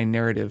mainline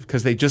narrative,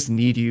 because they just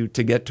need you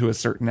to get to a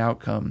certain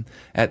outcome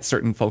at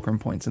certain fulcrum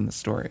points in the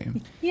story.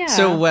 Yeah.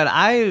 So what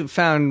I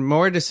found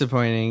more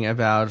disappointing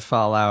about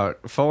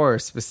Fallout 4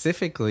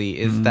 specifically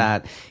is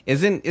that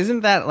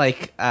isn't that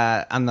like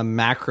on the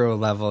macro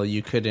level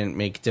you couldn't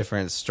make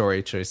different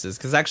story choices?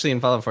 Because actually in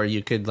Fallout 4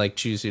 you could like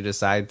choose who to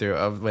side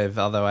with,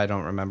 although I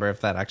don't remember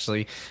if that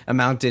actually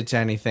amounted to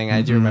anything.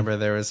 I do remember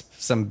there was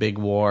some big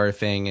war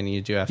thing and you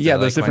do have to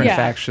those different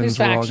factions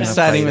were all going to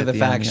siding with the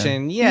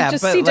faction. You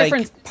just see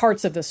different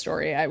parts of the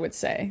story, I would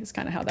say, is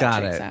kind of how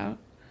that shakes out.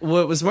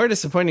 What was more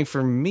disappointing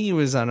for me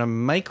was on a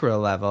micro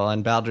level,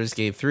 and Baldur's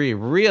Gate 3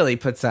 really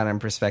puts that in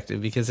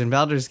perspective, because in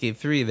Baldur's Gate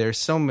 3, there's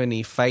so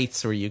many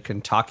fights where you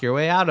can talk your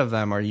way out of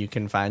them, or you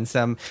can find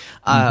some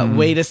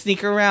way to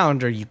sneak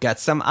around, or you get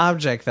some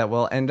object that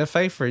will end a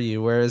fight for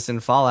you, whereas in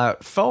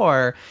Fallout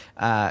 4,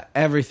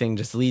 everything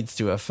just leads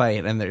to a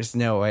fight, and there's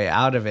no way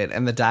out of it,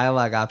 and the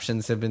dialogue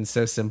options have been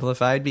so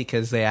simplified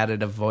because they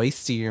added a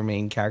voice to your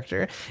main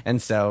character,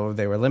 and so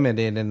they were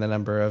limited in the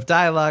number of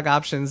dialogue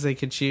options they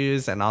could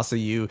choose, and also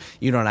you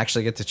don't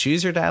actually get to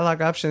choose your dialogue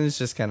options,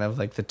 just kind of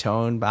like the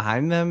tone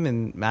behind them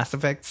in Mass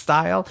Effect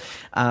style.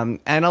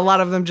 And a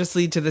lot of them just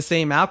lead to the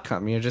same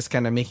outcome. You're just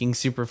kind of making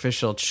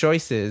superficial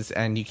choices,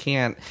 and you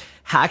can't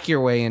hack your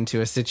way into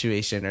a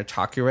situation or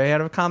talk your way out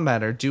of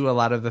combat or do a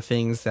lot of the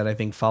things that I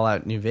think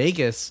Fallout New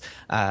Vegas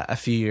a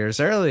few years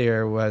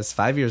earlier,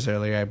 5 years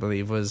earlier, I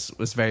believe, was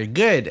very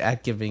good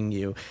at giving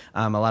you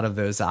a lot of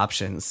those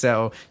options.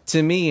 So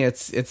to me,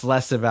 it's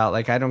less about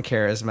like, I don't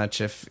care as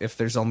much if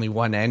there's only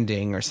one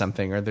ending or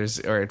something,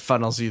 or it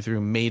funnels you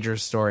through major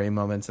story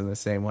moments in the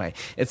same way.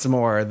 It's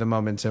more the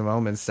moment to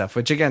moment stuff,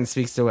 which again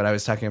speaks to what I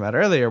was talking about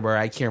earlier, where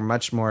I care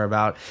much more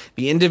about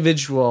the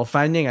individual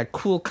finding a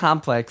cool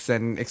complex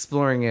and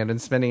exploring it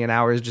and spending an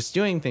hour just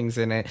doing things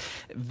in it.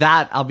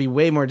 That I'll be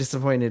way more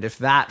disappointed if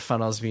that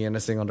funnels me in a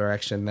single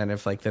direction than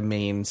if like the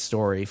main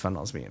story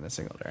funnels me in a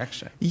single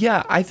direction.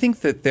 Yeah, I think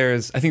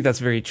that's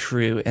very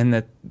true, and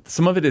that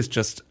some of it is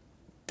just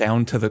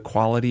down to the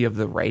quality of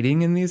the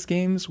writing in these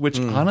games, which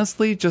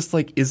honestly just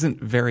like isn't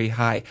very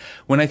high.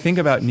 When I think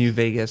about New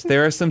Vegas,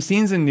 there are some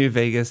scenes in New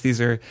Vegas. These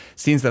are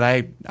scenes that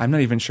I'm not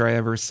even sure I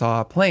ever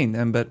saw playing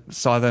them, but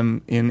saw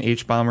them in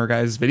H-Bomber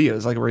Guy's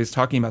videos, like where he's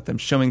talking about them,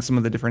 showing some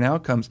of the different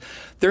outcomes.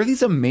 There are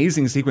these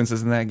amazing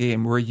sequences in that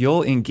game where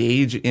you'll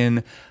engage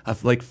in a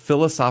like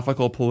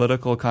philosophical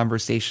political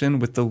conversation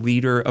with the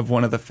leader of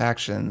one of the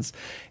factions.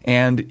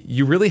 And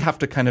you really have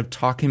to kind of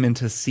talk him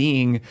into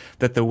seeing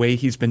that the way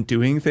he's been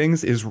doing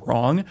things is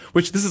wrong,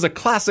 which this is a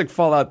classic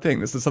Fallout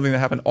thing. This is something that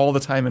happened all the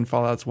time in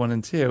Fallouts 1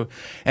 and 2.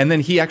 And then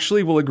he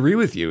actually will agree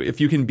with you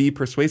if you can be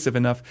persuasive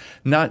enough,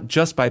 not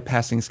just by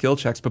passing skill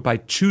checks, but by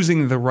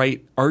choosing the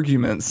right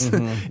arguments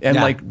and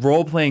like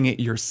role-playing it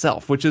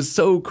yourself, which is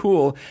so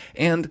cool.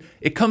 And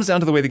it comes down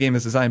to the way the game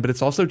is designed, but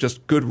it's also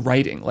just good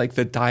writing. Like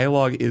the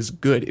dialogue is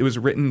good. It was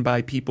written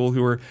by people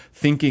who are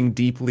thinking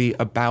deeply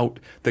about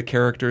the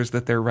characters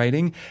that they're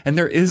writing. And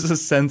there is a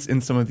sense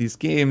in some of these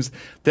games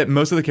that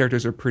most of the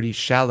characters are pretty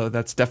shallow.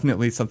 That's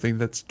definitely something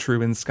that's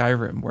true in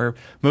Skyrim, where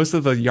most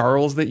of the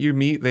Jarls that you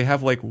meet, they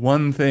have like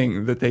one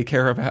thing that they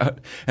care about,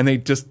 and they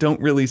just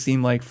don't really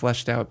seem like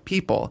fleshed out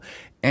people.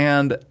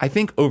 And I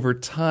think over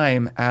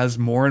time, as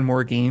more and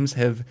more games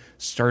have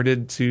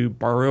started to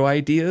borrow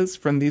ideas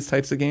from these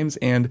types of games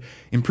and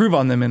improve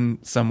on them in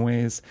some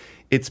ways,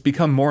 it's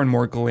become more and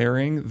more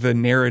glaring, the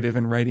narrative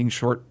and writing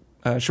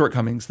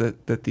shortcomings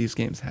that these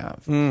games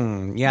have.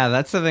 Yeah,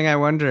 that's the thing I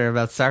wonder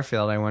about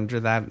Starfield. I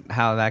wonder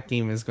how that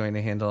game is going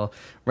to handle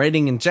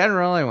writing in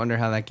general. I wonder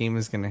how that game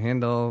is going to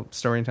handle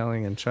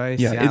storytelling and choice.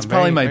 Yeah, it's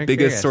probably my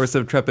biggest source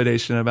of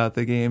trepidation about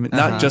the game,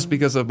 not just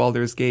because of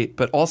Baldur's Gate,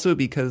 but also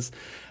because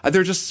there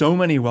are just so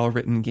many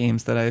well-written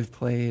games that I've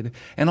played,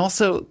 and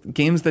also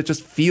games that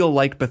just feel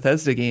like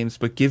Bethesda games,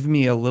 but give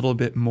me a little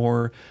bit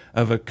more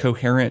of a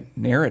coherent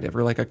narrative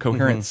or like a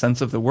coherent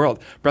sense of the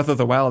world. Breath of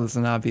the Wild is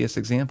an obvious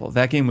example.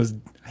 That game was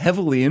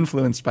heavily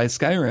influenced by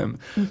Skyrim,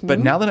 but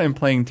now that I'm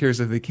playing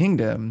Tears of the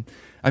Kingdom,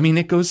 I mean,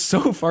 it goes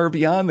so far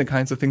beyond the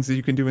kinds of things that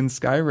you can do in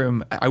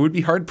Skyrim. I would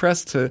be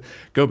hard-pressed to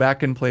go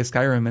back and play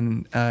Skyrim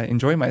and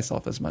enjoy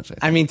myself as much, I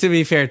think. I mean, to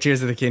be fair,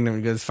 Tears of the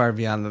Kingdom goes far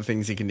beyond the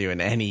things you can do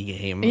in any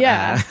game.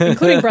 Yeah,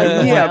 including Breath of the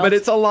Wild. Yeah, but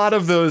it's a lot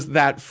of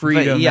that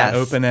freedom, yes. that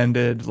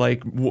open-ended,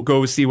 like,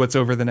 go see what's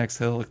over the next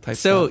hill type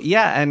stuff.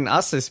 Yeah, and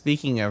also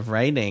speaking of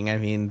writing, I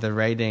mean, the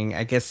writing,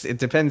 I guess it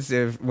depends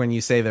if when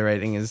you say the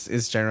writing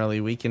is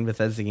generally weak in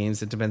Bethesda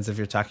games, it depends if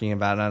you're talking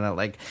about on a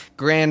like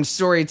grand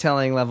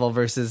storytelling level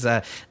versus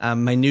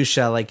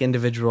minutia, like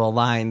individual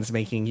lines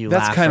making you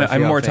laugh. That's kind of,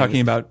 I'm more things.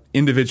 talking about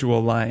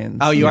individual lines.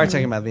 Oh, you are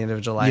talking about the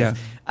individual lines.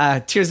 Yeah.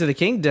 Tears of the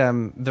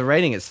Kingdom, the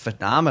writing is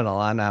phenomenal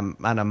on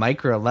a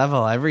micro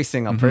level. Every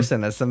single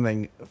person has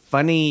something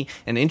funny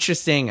and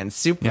interesting and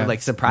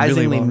like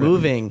surprisingly really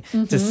moving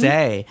to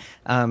say.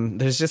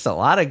 There's just a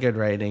lot of good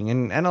writing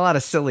and a lot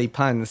of silly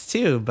puns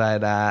too,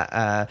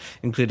 but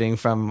including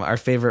from our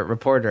favorite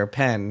reporter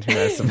Penn, who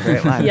has some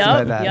great lines.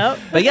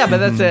 But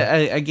that's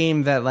a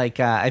game that like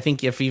I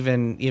think if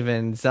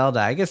even Zelda,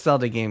 I guess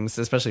Zelda games,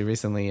 especially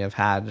recently, have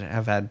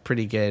had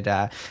pretty good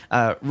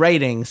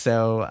writing.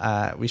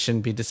 So we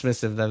shouldn't be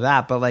dismissive of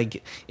that. But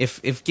like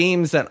if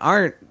games that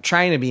aren't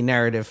trying to be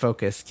narrative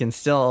focused can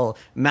still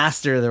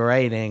master the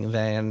writing,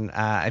 then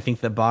I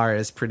think the bar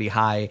is pretty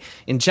high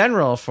in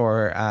general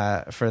for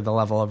the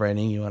level of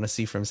writing you want to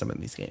see from some of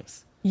these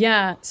games.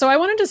 Yeah. So I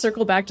wanted to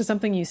circle back to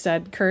something you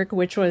said, Kirk,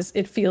 which was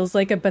it feels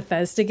like a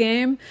Bethesda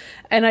game.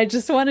 And I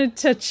just wanted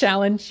to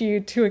challenge you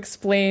to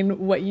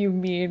explain what you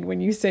mean when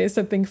you say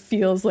something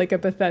feels like a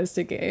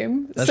Bethesda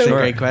game. That's a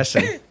great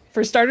question.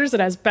 For starters, it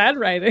has bad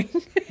writing.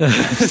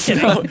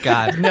 Oh,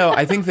 God. No,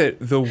 I think that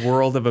the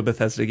world of a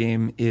Bethesda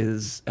game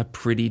is a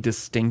pretty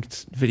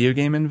distinct video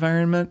game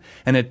environment,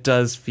 and it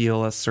does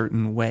feel a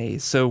certain way.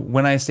 So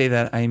when I say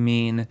that, I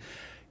mean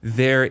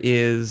there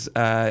is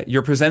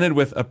you're presented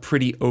with a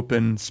pretty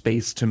open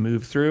space to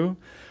move through.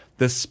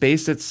 The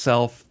space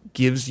itself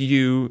gives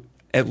you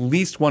at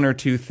least one or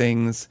two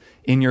things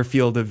in your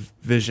field of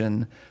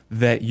vision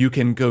that you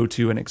can go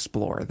to and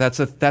explore.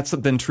 That's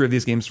been true of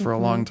these games for a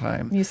long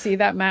time. You see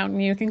that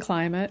mountain, you can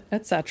climb it,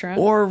 etc.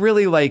 Or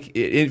really, like,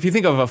 if you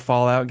think of a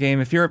Fallout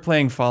game, if you're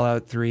playing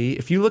Fallout 3,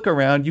 if you look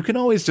around, you can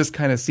always just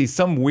kind of see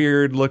some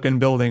weird-looking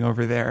building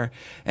over there,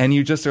 and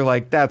you just are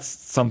like, that's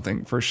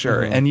something for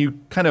sure. And you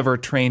kind of are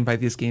trained by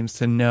these games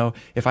to know,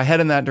 if I head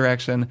in that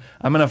direction,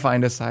 I'm going to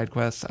find a side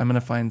quest, I'm going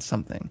to find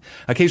something.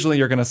 Occasionally,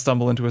 you're going to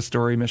stumble into a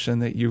story mission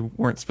that you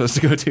weren't supposed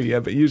to go to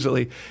yet, but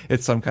usually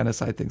it's some kind of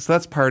side thing. So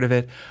that's part of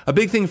it. A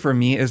big thing for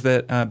me is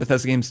that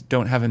Bethesda games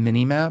don't have a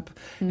mini map,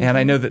 and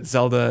I know that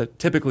Zelda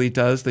typically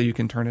does, though you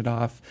can turn it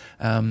off.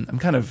 I'm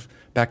kind of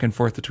back and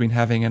forth between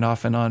having an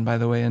off and on, by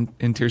the way,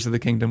 in Tears of the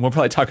Kingdom. We'll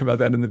probably talk about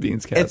that in the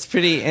Beans cast. It's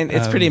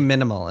pretty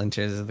minimal in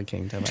Tears of the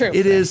Kingdom. True.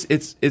 It is.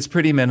 It's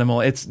pretty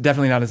minimal. It's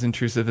definitely not as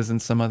intrusive as in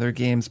some other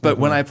games. But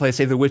when I play,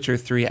 say, The Witcher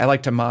 3, I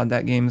like to mod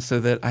that game so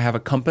that I have a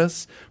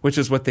compass, which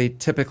is what they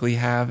typically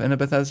have in a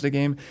Bethesda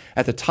game.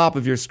 At the top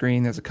of your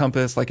screen, there's a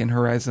compass, like in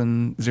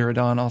Horizon Zero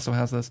Dawn also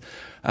has this.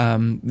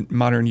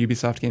 Modern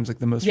Ubisoft games, like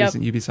the most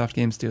recent Ubisoft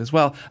games do as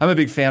well. I'm a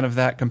big fan of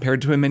that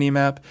compared to a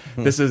mini-map.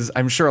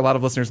 I'm sure a lot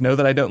of listeners know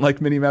that I don't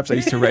like mini-maps. I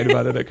used to write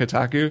about it at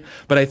Kotaku.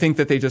 But I think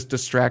that they just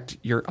distract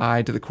your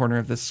eye to the corner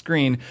of the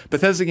screen.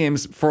 Bethesda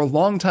games, for a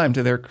long time,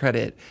 to their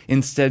credit,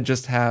 instead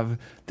just have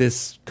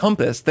this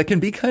compass that can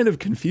be kind of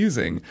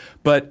confusing,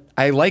 but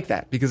I like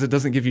that because it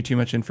doesn't give you too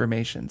much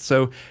information.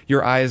 So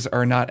your eyes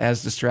are not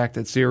as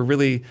distracted. So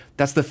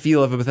that's the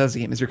feel of a Bethesda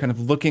game, is you're kind of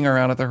looking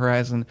around at the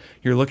horizon,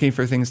 you're looking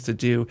for things to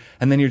do,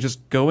 and then you're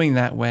just going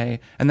that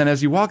way. And then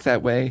as you walk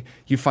that way,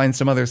 you find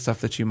some other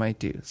stuff that you might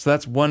do. So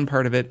that's one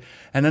part of it.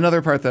 And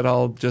another part that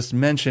I'll just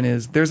mention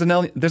is there's an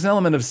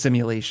element of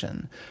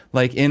simulation.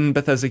 Like in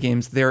Bethesda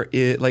games, there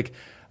is like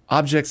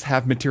objects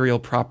have material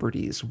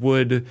properties.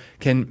 Wood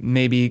can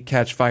maybe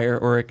catch fire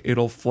or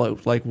it'll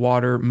float. Like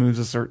water moves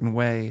a certain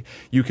way.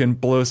 You can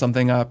blow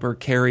something up or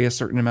carry a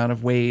certain amount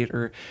of weight,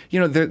 or,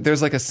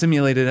 there's like a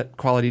simulated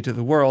quality to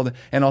the world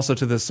and also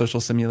to the social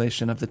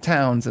simulation of the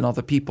towns and all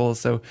the people.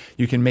 So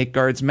you can make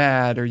guards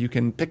mad, or you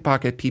can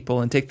pickpocket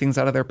people and take things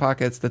out of their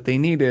pockets that they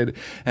needed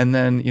and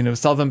then,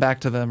 sell them back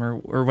to them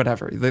or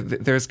whatever.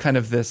 There's kind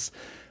of this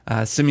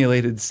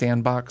simulated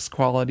sandbox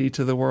quality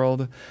to the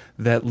world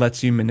that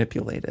lets you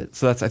manipulate it.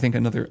 So that's, I think,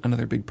 another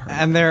big part.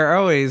 And there are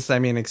always,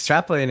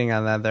 extrapolating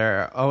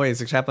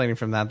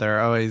from that, there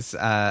are always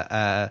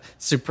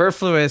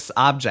superfluous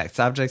objects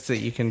that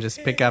you can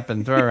just pick up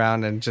and throw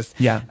around and just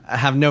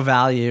have no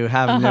value,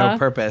 have no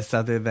purpose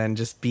other than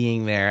just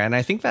being there. And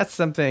I think that's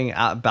something,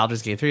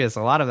 Baldur's Gate 3 has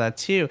a lot of that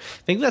too.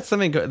 I think that's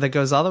something that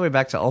goes all the way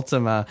back to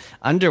Ultima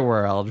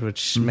Underworld,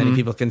 which many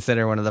people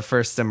consider one of the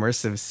first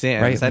immersive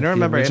sims. Right, I don't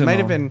remember, original. it might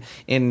have been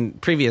in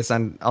previous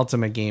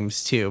Ultima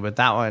games too, but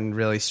that one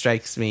really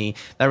strikes me.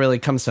 That really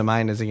comes to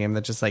mind as a game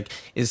that just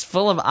is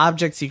full of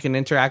objects you can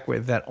interact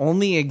with that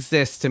only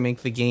exist to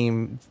make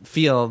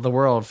the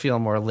world feel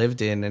more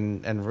lived in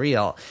and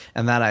real.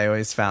 And that I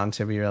always found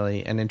to be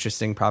really an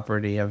interesting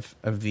property of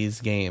these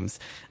games,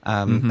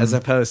 as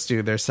opposed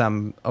to there's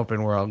some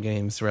open world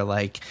games where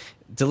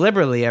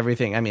deliberately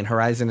everything. I mean,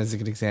 Horizon is a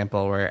good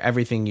example where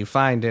everything you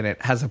find in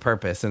it has a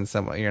purpose in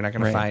some way. You're not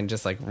going to find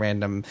just like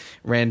random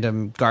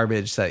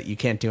garbage that you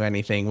can't do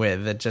anything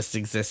with that just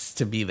exists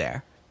to be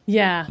there.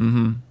 Yeah.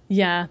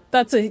 Yeah,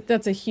 that's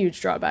a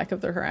huge drawback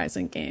of the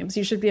Horizon games.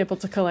 You should be able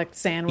to collect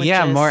sandwiches.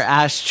 Yeah, more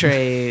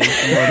ashtrays,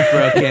 more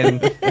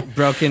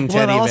broken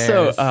teddy bears.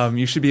 Also,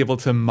 you should be able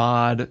to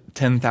mod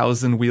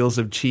 10,000 wheels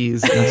of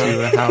cheese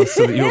into a house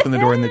so that you open the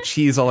door and the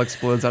cheese all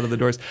explodes out of the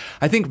doors.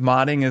 I think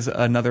modding is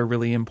another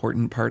really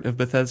important part of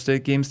Bethesda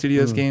Game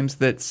Studios games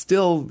that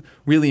still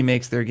really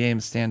makes their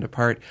games stand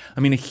apart. I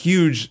mean, a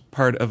huge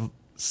part of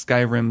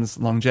Skyrim's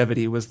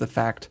longevity was the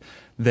fact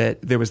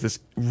that there was this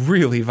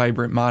really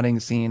vibrant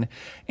modding scene.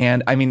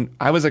 And I mean,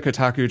 I was at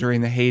Kotaku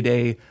during the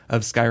heyday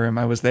of Skyrim.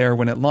 I was there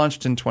when it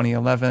launched in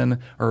 2011,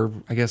 or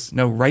I guess,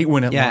 no, right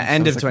when it launched.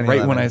 End of 2011.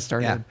 Right when I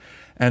started. Yeah.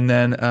 And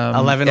then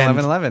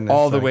 11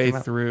 all the way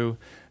through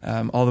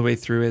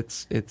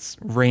its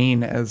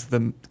reign as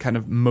the kind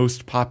of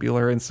most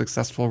popular and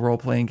successful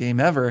role-playing game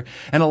ever.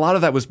 And a lot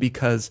of that was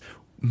because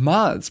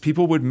mods.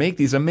 People would make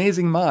these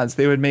amazing mods.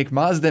 They would make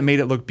mods that made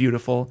it look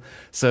beautiful.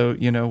 So,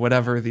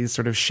 whatever, these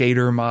sort of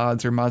shader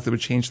mods or mods that would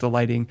change the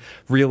lighting,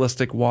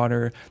 realistic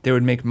water. They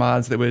would make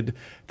mods that would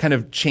kind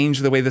of change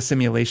the way the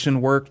simulation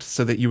worked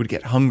so that you would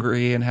get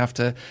hungry and have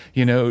to,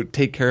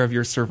 take care of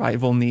your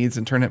survival needs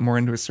and turn it more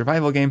into a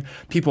survival game.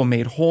 People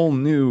made whole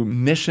new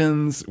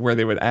missions where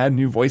they would add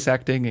new voice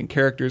acting and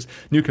characters,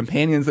 new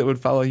companions that would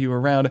follow you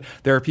around.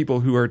 There are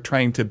people who are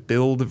trying to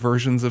build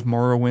versions of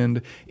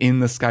Morrowind in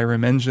the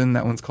Skyrim engine.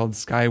 That one's called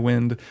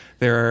Skywind.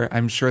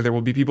 I'm sure there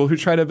will be people who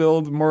try to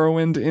build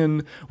Morrowind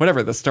in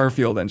whatever, the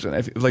Starfield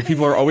engine. Like,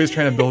 people are always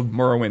trying to build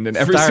Morrowind in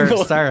every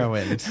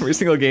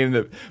single game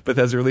that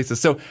Bethesda releases.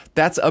 So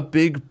that's a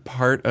big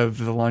part of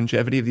the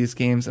longevity of these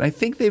games. And I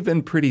think they've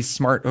been pretty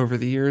smart over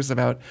the years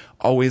about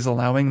always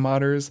allowing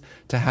modders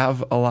to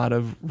have a lot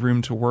of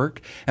room to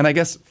work. And I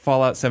guess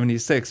Fallout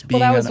 76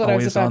 being an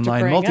always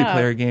online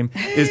multiplayer game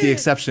is the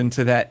exception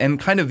to that, and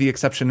kind of the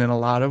exception in a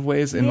lot of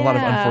ways, in a lot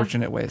of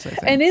unfortunate ways, I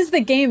think. And is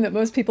the game that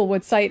most people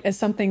would cite as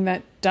something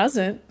that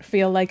doesn't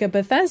feel like a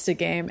Bethesda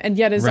game, and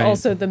yet is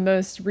also the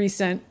most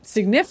recent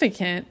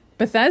significant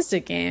Bethesda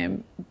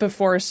game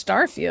before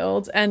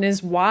Starfield, and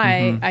is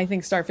why I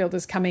think Starfield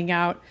is coming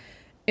out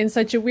in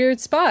such a weird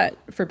spot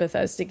for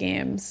Bethesda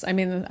games. I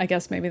mean, I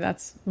guess maybe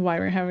that's why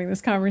we're having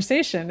this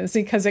conversation, is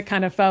because it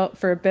kind of felt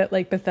for a bit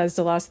like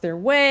Bethesda lost their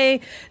way,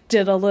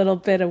 did a little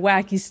bit of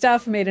wacky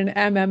stuff, made an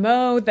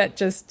MMO that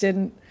just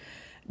didn't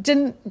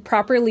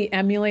properly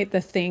emulate the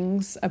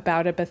things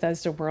about a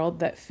Bethesda world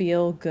that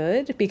feel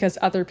good, because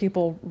other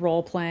people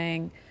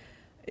role-playing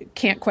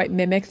can't quite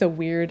mimic the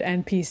weird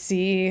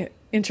NPC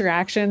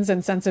interactions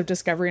and sense of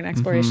discovery and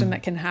exploration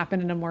that can happen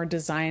in a more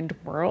designed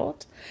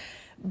world.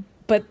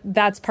 But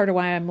that's part of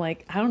why I'm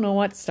like, I don't know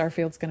what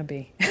Starfield's going to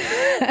be.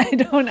 I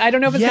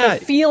don't know if it's going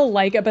to feel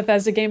like a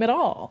Bethesda game at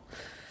all.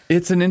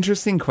 It's an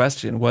interesting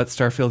question, what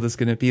Starfield is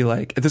going to be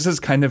like. This is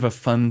kind of a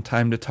fun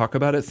time to talk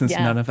about it, since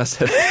none of us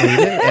have played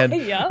it.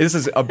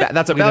 And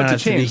that's about to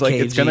change. Like,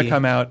 it's going to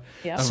come out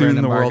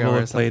soon. The world will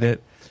have played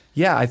it.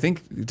 Yeah, I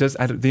think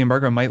the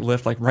embargo might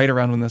lift like right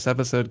around when this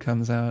episode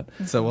comes out.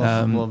 So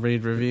we'll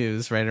read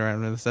reviews right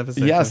around when this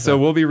episode comes out. So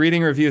we'll be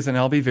reading reviews, and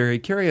I'll be very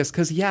curious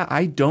because,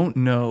 I don't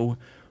know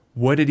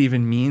what it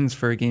even means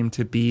for a game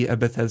to be a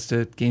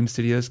Bethesda Game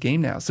Studios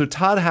game now. So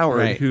Todd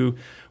Howard, who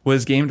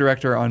was game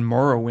director on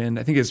Morrowind,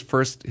 I think his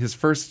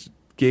first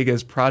gig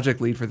as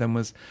project lead for them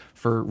was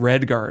for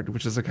Redguard,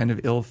 which is a kind of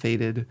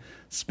ill-fated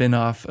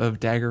spin-off of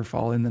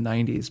Daggerfall in the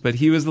 90s. But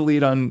he was the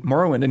lead on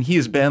Morrowind, and he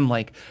has been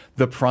like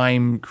the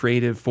prime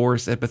creative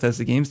force at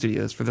Bethesda Game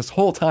Studios for this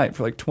whole time,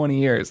 for like 20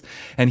 years.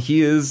 And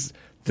he is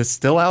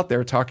still out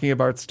there talking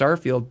about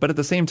Starfield, but at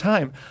the same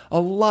time, a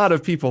lot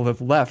of people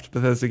have left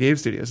Bethesda Game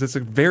Studios. It's a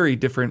very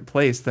different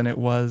place than it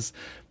was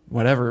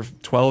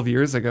 12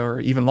 years ago, or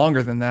even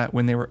longer than that,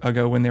 when they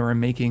were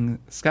making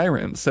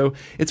Skyrim. So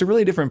it's a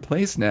really different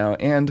place now,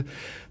 and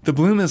the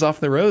bloom is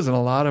off the rose in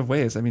a lot of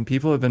ways. I mean,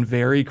 people have been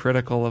very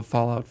critical of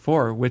Fallout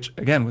 4, which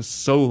again was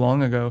so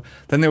long ago.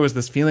 Then there was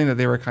this feeling that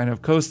they were kind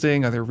of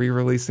coasting, or they're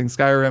re-releasing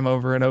Skyrim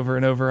over and over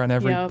and over on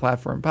every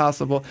platform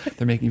possible.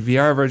 They're making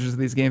VR versions of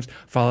these games.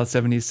 Fallout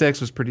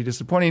 76 was pretty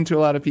disappointing to a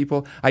lot of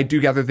people. I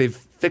do gather they've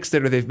fixed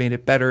it, or they've made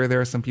it better.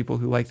 There are some people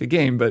who like the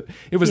game, but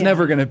it was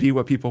never going to be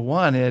what people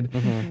wanted.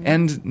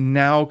 And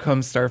now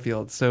comes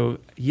Starfield. So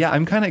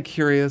I'm kind of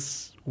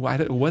curious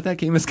what that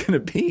game is going to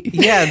be.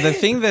 Yeah, the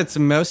thing that's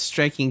most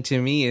striking to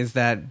me is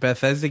that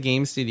Bethesda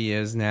Game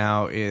Studios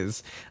now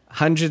is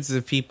hundreds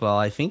of people.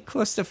 I think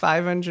close to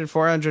 400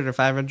 or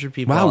 500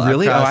 people. Wow,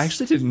 really? I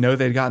actually didn't know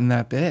they'd gotten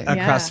that big.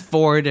 Across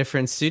 4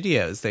 different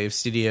studios. They have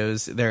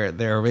studios,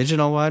 their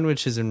original one,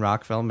 which is in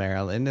Rockville,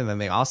 Maryland, and then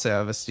they also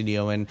have a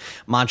studio in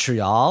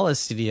Montreal, a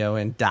studio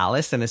in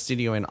Dallas, and a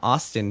studio in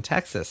Austin,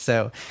 Texas.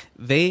 So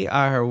they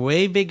are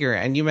way bigger,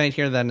 and you might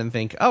hear that and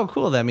think, oh,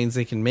 cool, that means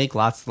they can make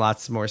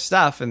lots more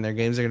stuff, and their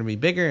games are going to be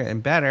bigger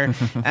and better.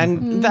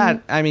 And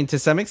that, I mean, to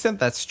some extent,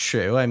 that's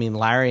true. I mean,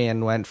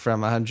 Larian went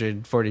from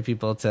 140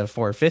 people to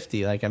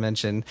 450, like I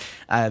mentioned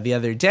the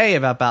other day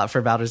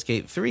for Baldur's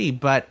Gate 3,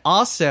 but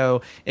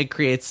also it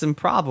creates some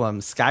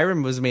problems.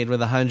 Skyrim was made with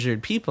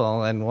 100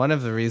 people, and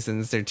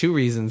there are two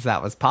reasons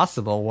that was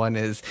possible. One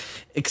is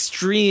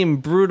extreme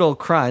brutal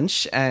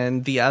crunch,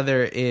 and the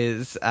other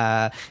is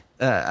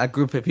a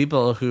group of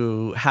people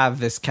who have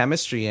this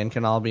chemistry and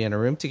can all be in a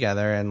room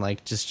together and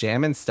like just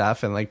jam and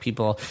stuff, and like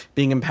people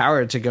being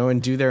empowered to go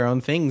and do their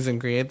own things and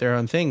create their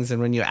own things.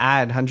 And when you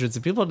add hundreds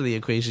of people to the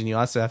equation, you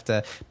also have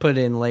to put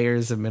in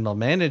layers of middle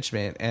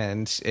management,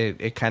 and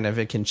it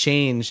can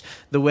change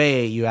the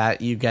way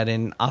you get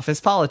in office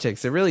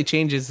politics. It really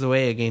changes the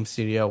way a game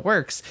studio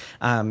works,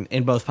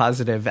 in both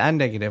positive and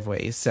negative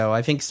ways. So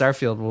I think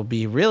Starfield will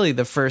be really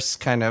the first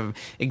kind of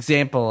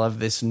example of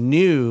this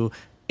new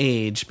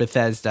age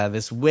Bethesda,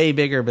 this way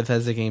bigger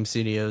Bethesda game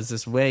studios,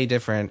 this way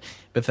different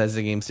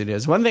Bethesda game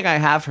studios. One thing I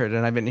have heard,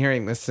 and I've been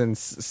hearing this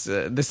since,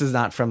 this is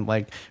not from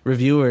like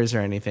reviewers or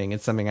anything,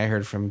 it's something I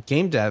heard from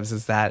game devs,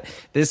 is that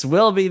this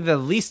will be the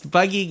least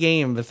buggy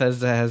game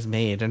Bethesda has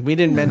made. And we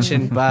didn't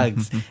mention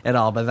bugs at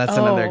all, but that's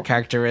another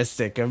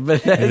characteristic of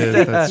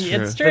Bethesda.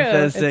 It's true.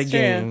 Bethesda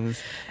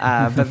games.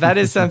 But that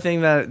is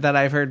something that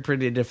I've heard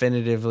pretty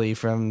definitively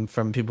from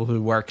people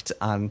who worked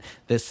on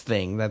this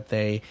thing, that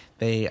they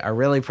are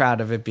really proud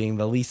of it being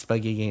the least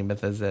buggy game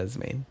Bethesda has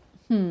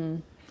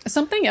made.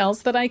 Something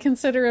else that I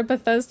consider a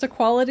Bethesda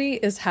quality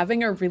is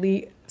having a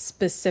really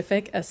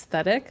specific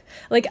aesthetic.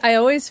 Like, I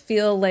always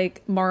feel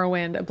like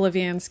Morrowind,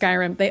 Oblivion,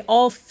 Skyrim, they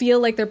all feel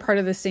like they're part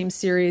of the same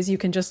series. You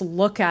can just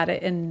look at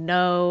it and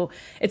know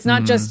it's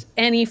not just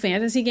any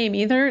fantasy game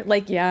either.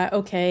 Like, yeah,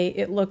 okay,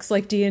 it looks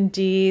like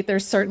D&D.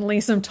 There's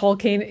certainly some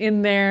Tolkien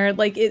in there.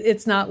 Like,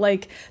 it's not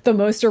like the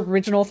most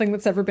original thing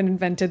that's ever been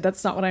invented.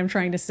 That's not what I'm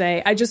trying to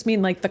say. I just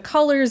mean like the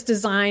colors,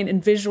 design,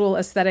 and visual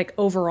aesthetic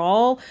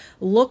overall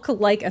look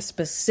like a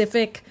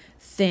specific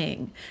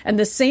thing. And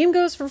the same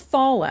goes for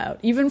Fallout.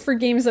 Even for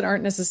games that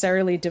aren't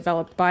necessarily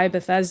developed by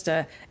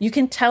Bethesda, you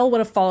can tell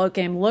what a Fallout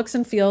game looks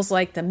and feels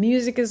like. The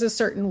music is a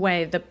certain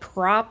way, the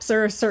props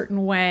are a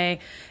certain way.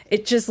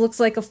 It just looks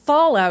like a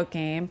Fallout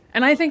game.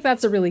 And I think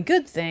that's a really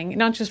good thing,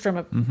 not just from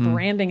a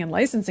branding and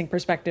licensing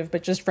perspective,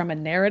 but just from a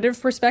narrative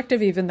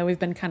perspective, even though we've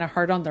been kind of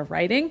hard on the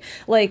writing.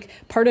 Like,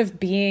 part of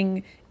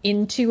being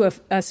into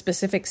a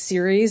specific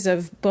series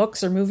of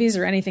books or movies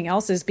or anything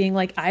else is being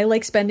like, I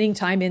like spending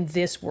time in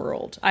this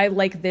world. I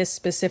like this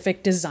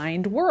specific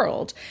designed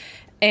world.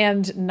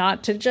 And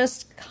not to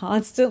just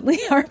constantly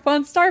harp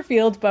on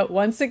Starfield, but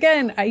once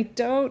again, I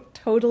don't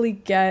totally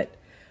get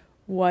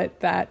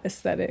what that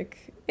aesthetic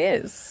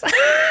is.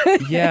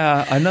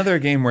 Yeah, another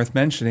game worth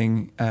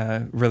mentioning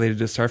related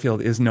to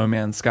Starfield is No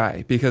Man's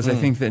Sky, because I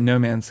think that No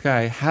Man's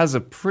Sky has a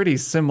pretty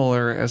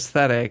similar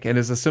aesthetic and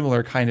is a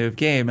similar kind of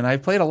game. And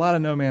I've played a lot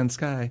of No Man's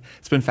Sky.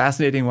 It's been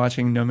fascinating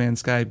watching No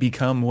Man's Sky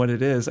become what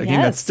it is, a game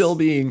that's still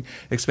being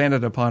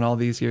expanded upon all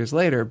these years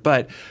later.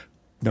 But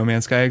No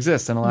Man's Sky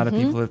exists, and a lot of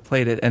people have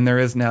played it. And there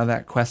is now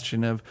that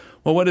question of,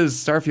 well, what is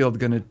Starfield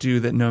going to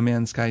do that No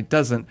Man's Sky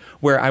doesn't?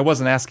 Where I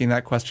wasn't asking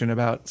that question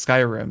about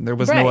Skyrim. There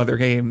was no other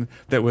game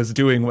that was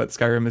doing what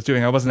Skyrim is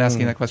doing. I wasn't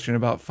asking that question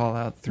about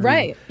Fallout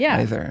 3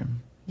 either.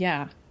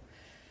 Yeah.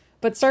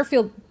 But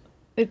Starfield,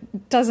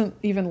 it doesn't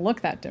even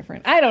look that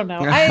different. I don't know.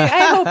 I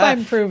hope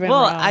I'm proven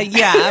wrong.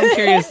 I'm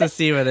curious to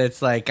see what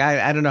it's like.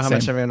 I don't know how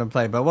much I'm going to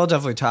play, but we'll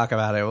definitely talk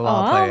about it. We'll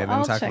all play it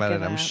and talk about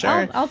it, I'm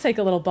sure. I'll take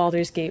a little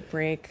Baldur's Gate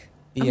break.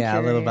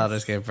 A little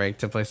Baldur's Gate break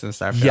to play some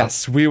Starfield.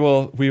 Yes, we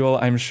will,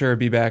 I'm sure,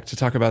 be back to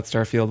talk about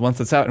Starfield once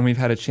it's out and we've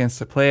had a chance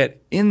to play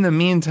it. In the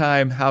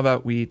meantime, how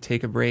about we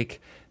take a break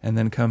and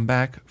then come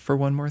back for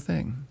one more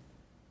thing?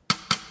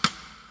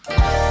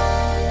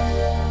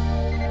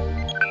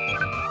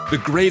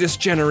 The Greatest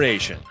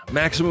Generation,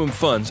 Maximum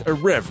Fun's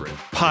irreverent,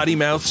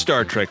 potty-mouthed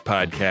Star Trek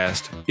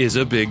podcast is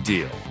a big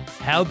deal.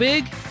 How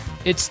big?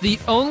 It's the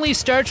only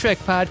Star Trek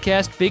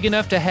podcast big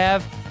enough to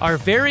have our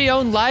very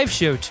own live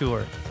show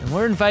tour. And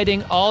we're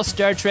inviting all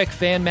Star Trek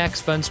fan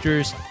Max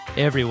Funsters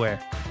everywhere.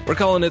 We're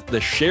calling it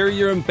the Share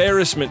Your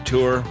Embarrassment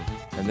Tour.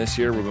 And this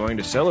year we're going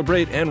to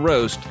celebrate and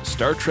roast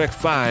Star Trek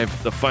V,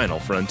 The Final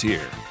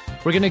Frontier.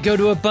 We're going to go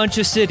to a bunch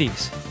of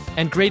cities.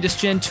 And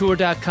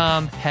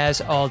GreatestGenTour.com has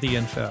all the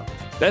info.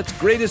 That's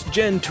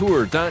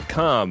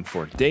GreatestGenTour.com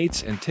for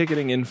dates and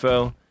ticketing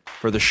info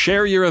for the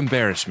Share Your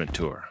Embarrassment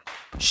Tour.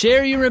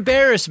 Share your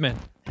embarrassment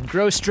and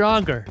grow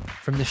stronger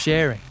from the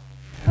sharing.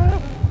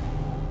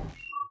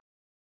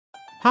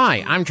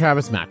 Hi, I'm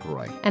Travis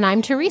McElroy. And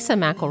I'm Teresa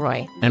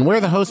McElroy. And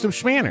we're the host of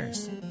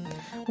Schmanners.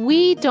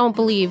 We don't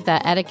believe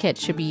that etiquette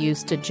should be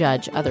used to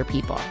judge other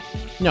people.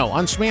 No,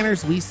 on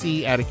Schmanners, we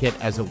see etiquette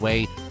as a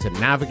way to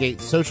navigate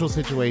social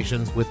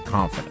situations with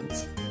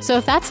confidence. So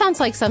if that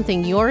sounds like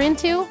something you're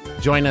into,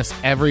 join us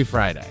every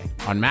Friday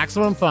on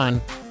Maximum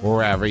Fun or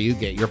wherever you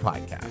get your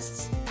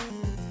podcasts.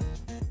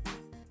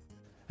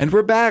 And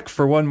we're back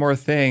for one more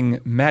thing.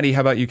 Maddie,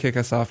 how about you kick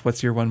us off?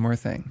 What's your one more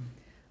thing?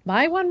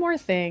 My one more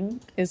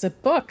thing is a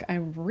book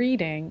I'm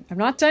reading. I'm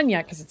not done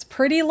yet because it's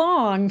pretty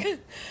long.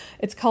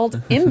 It's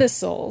called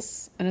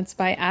Imbeciles, and it's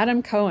by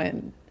Adam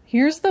Cohen.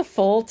 Here's the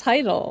full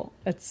title.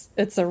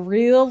 It's a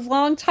real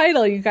long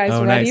title. You guys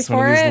ready nice.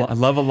 for it? I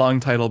love a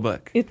long title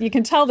book. You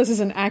can tell this is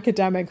an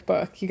academic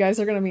book. You guys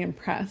are going to be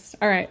impressed.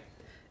 All right.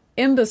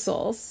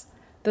 Imbeciles,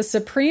 the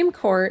Supreme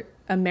Court,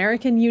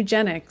 American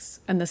Eugenics,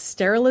 and the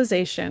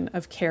Sterilization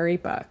of Carrie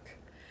Buck.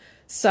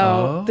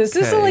 So this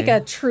is like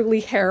a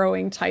truly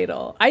harrowing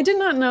title. I did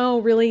not know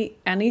really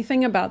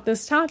anything about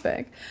this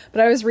topic,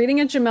 but I was reading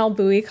a Jamel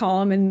Bowie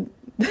column in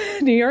the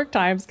New York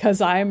Times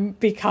because I'm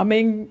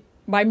becoming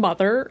my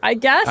mother, I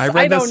guess. I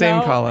read the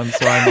same column,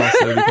 so I'm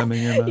also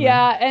becoming your mother.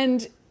 Yeah,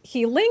 and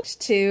he linked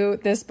to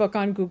this book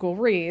on Google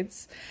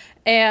Reads,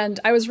 and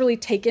I was really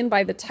taken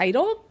by the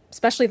title,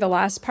 especially the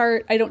last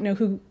part. I don't know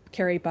who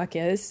Carrie Buck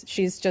is.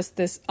 She's just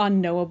this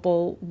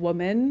unknowable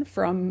woman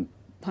from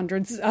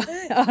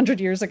 100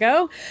 years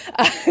ago,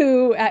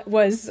 who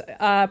was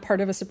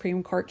part of a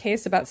Supreme Court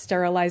case about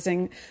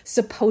sterilizing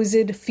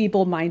supposed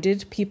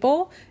feeble-minded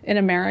people in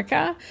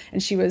America,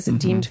 and she was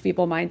deemed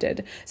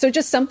feeble-minded. So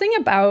just something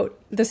about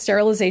the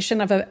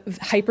sterilization of a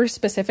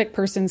hyper-specific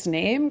person's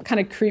name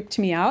kind of creeped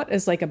me out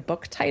as like a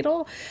book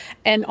title,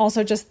 and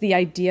also just the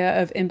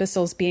idea of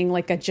imbeciles being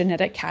like a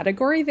genetic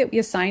category that we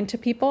assign to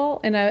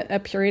people in a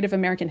period of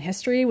American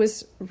history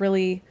was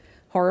really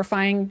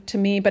horrifying to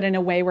me, but in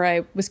a way where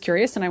I was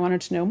curious and I wanted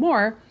to know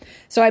more.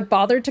 So I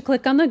bothered to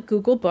click on the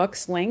Google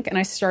Books link and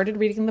I started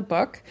reading the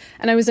book,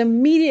 and I was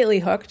immediately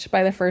hooked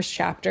by the first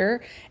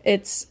chapter.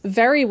 It's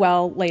very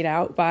well laid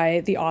out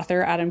by the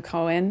author, Adam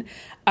Cohen.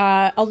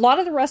 A lot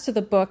of the rest of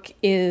the book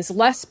is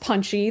less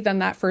punchy than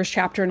that first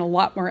chapter and a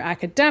lot more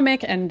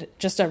academic and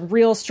just a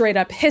real straight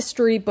up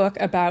history book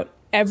about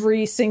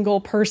every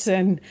single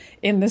person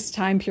in this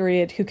time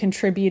period who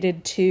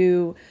contributed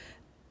to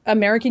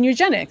American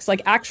eugenics,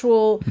 like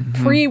actual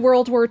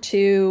pre-World War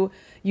II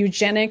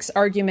eugenics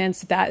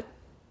arguments that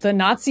the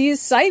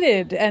Nazis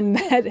cited and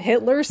that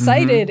Hitler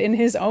cited in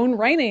his own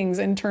writings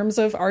in terms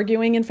of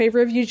arguing in favor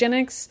of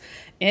eugenics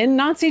in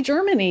Nazi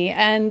Germany.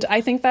 And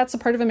I think that's a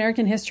part of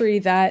American history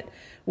that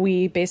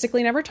we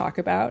basically never talk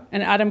about.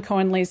 And Adam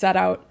Cohen lays that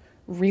out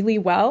really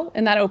well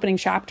in that opening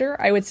chapter.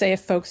 I would say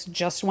if folks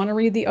just want to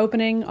read the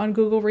opening on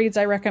Google Reads,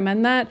 I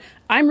recommend that.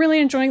 I'm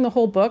really enjoying the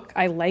whole book.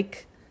 I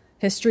like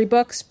history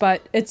books,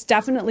 but it's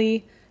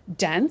definitely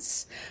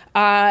dense.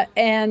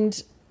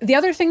 And the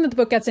other thing that the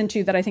book gets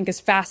into that I think is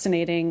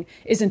fascinating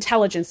is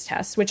intelligence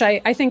tests, which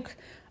I think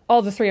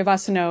all the three of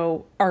us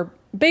know are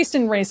based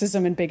in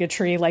racism and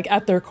bigotry, like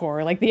at their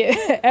core. Like the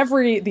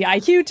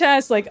IQ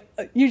test, like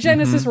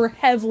eugenicists were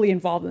heavily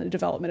involved in the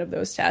development of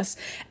those tests,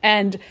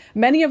 and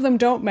many of them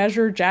don't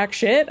measure jack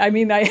shit. I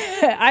mean,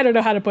 I don't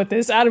know how to put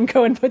this. Adam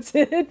Cohen puts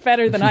it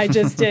better than I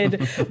just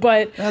did,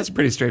 but that's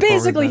pretty straightforward.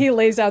 Basically, he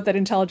lays out that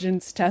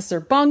intelligence tests are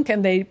bunk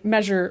and they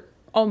measure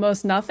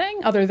almost nothing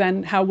other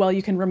than how well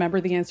you can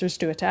remember the answers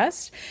to a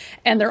test,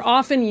 and they're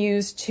often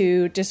used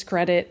to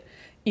discredit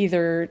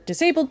either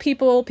disabled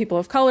people, people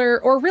of color,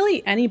 or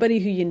really anybody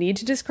who you need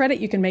to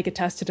discredit. You can make a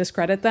test to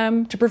discredit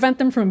them, to prevent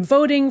them from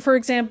voting, for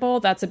example.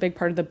 That's a big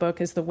part of the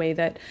book, is the way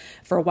that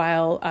for a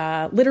while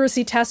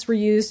literacy tests were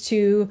used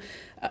to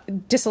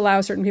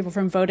disallow certain people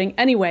from voting.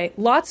 Anyway,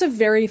 lots of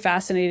very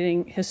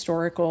fascinating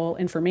historical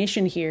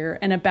information here,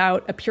 and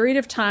about a period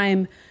of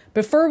time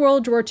before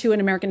World War II in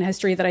American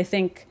history that I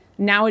think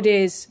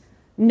nowadays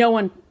no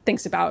one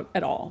thinks about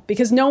at all,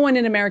 because no one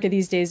in America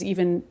these days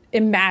even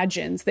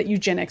imagines that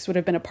eugenics would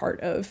have been a part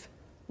of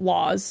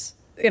laws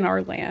in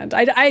our land.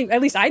 I at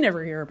least I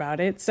never hear about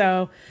it.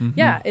 So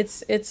yeah,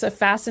 it's a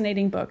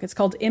fascinating book. It's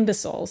called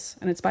Imbeciles,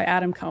 and it's by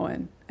Adam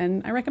Cohen,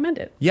 and I recommend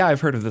it. Yeah, I've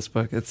heard of this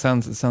book. It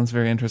sounds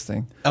very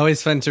interesting.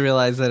 Always fun to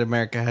realize that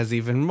America has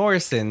even more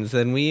sins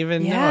than we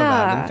even know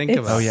about and think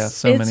about. Oh yeah,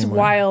 so many more. It's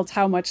wild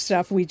how much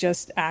stuff we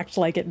just act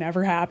like it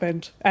never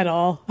happened at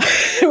all.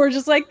 We're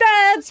just like,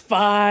 that's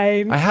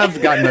fine. I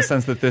have gotten a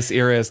sense that this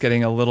era is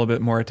getting a little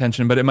bit more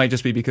attention, but it might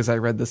just be because I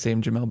read the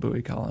same Jamel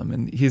Bowie column,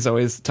 and he's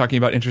always talking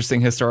about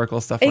interesting historical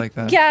stuff like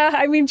that. Yeah,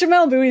 I mean,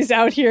 Jamel Bowie's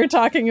out here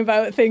talking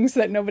about things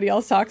that nobody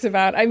else talks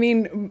about. I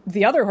mean,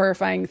 the other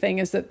horrifying thing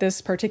is that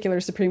this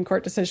particular Supreme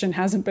Court decision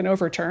hasn't been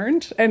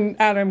overturned, and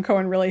Adam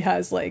Cohen really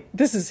has, like,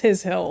 this is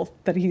his hill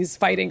that he's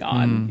fighting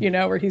on, you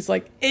know, where he's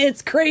like,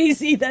 it's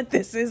crazy that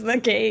this is the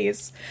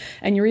case.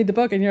 And you read the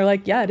book and you're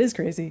like, yeah, it is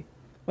crazy.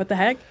 What the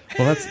heck?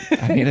 Well,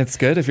 it's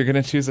good if you're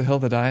going to choose a hill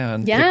to die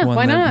on. Yeah, pick one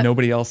why not? That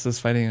nobody else is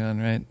fighting on,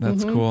 right?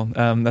 That's cool.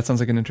 That sounds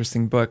like an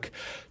interesting book.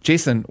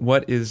 Jason,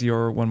 what is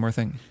your one more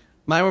thing?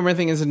 My one more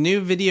thing is a new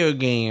video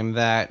game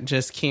that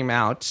just came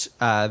out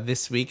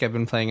this week. I've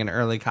been playing an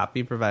early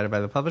copy provided by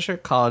the publisher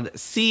called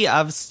Sea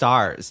of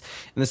Stars.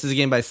 And this is a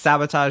game by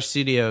Sabotage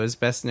Studios,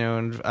 best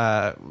known,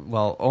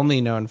 only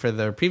known for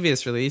their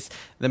previous release,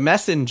 The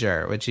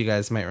Messenger, which you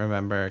guys might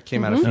remember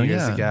came out a few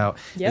years ago.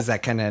 Yep. Is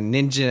that kind of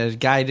Ninja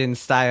Gaiden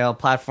style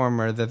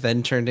platformer that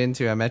then turned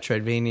into a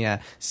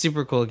Metroidvania.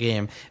 Super cool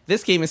game.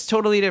 This game is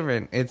totally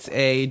different. It's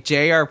a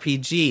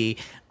JRPG.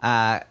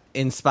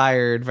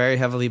 inspired very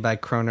heavily by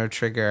Chrono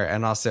Trigger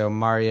and also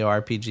Mario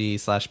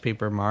RPG /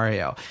 Paper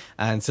Mario.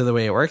 And so the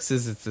way it works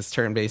is it's this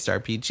turn-based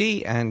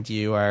RPG, and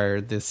you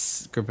are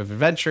this group of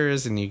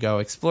adventurers, and you go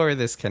explore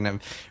this kind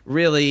of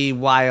really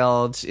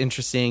wild,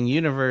 interesting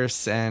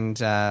universe, and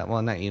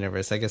well, not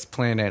universe, I guess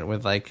planet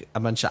with like a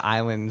bunch of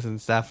islands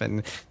and stuff. And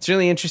it's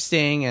really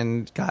interesting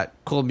and got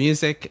cool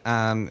music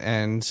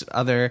and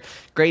other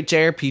great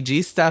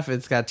JRPG stuff.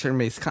 It's got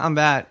turn-based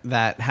combat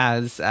that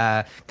has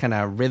kind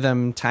of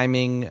rhythm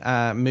timing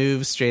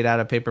moves straight out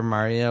of Paper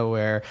Mario,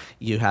 where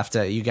you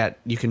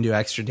can do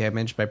extra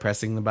damage by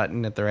pressing the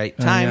button at the right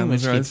time,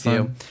 which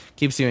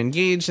keeps you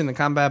engaged in the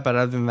combat. But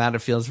other than that, it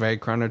feels very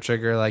Chrono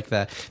Trigger. Like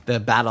the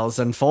battles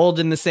unfold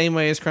in the same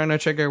way as Chrono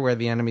Trigger, where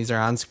the enemies are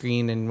on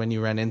screen, and when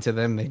you run into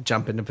them, they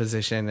jump into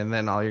position, and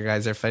then all your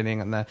guys are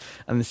fighting on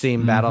the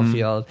same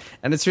battlefield.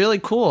 And it's really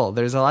cool.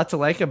 There's a lot to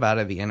like about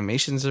it. The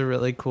animations are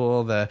really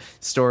cool. The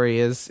story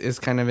is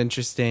kind of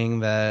interesting.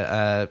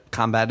 The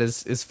combat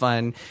is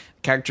fun.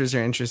 Characters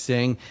are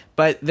interesting,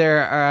 but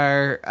there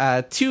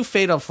are two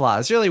fatal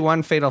flaws, really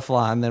one fatal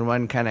flaw and then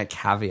one kind of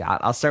caveat.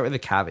 I'll start with the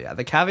caveat.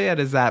 The caveat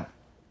is that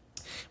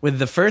with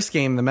the first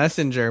game, The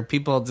Messenger,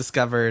 people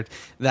discovered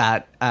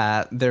that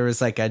there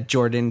was like a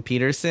Jordan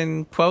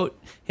Peterson quote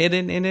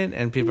hidden in it,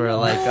 and people are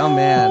like, oh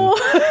man,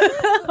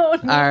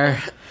 are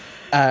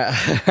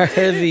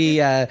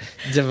the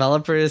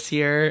developers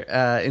here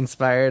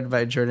inspired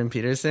by Jordan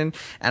Peterson?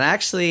 And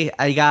actually,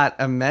 I got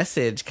a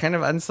message, kind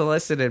of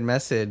unsolicited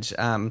message,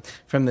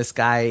 from this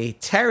guy,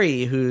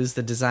 Terry, who's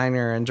the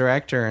designer and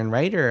director and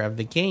writer of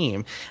the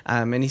game.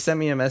 And he sent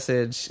me a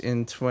message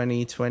in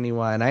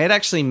 2021. I had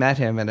actually met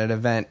him at an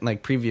event,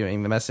 like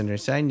previewing The Messenger,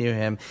 so I knew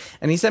him.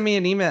 And he sent me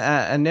an email,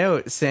 a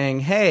note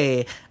saying,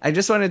 hey, I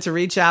just wanted to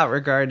reach out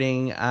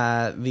regarding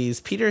these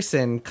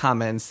Peterson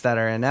comments that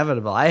are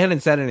inevitable. I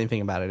hadn't said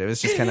anything about it. It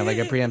was just kind of like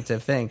a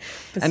preemptive thing.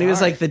 And he was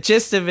like, the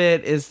gist of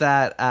it is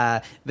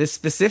that this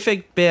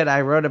specific bit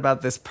I wrote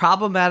about this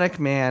problematic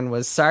man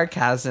was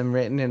sarcasm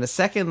written in a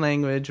second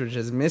language, which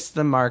has missed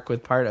the mark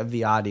with part of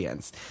the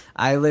audience.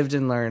 I lived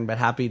and learned, but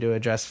happy to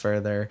address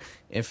further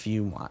if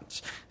you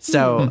want.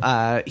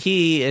 So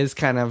he is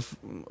kind of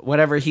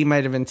whatever he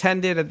might have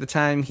intended at the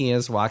time, he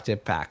has walked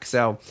it back.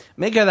 So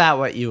make of that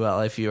what you will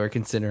if you are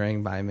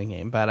considering buying the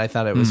game. But I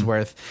thought it was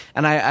worth,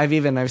 and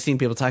I've seen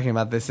people talking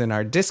about this in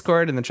our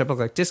Discord, in the Triple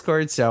Click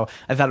Discord. So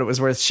I thought it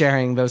was worth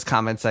sharing those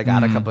comments I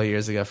got a couple of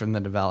years ago from the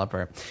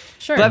developer.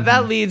 Sure. But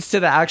that leads to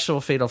the actual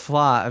fatal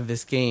flaw of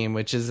this game,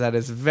 which is that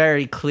it's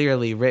very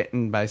clearly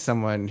written by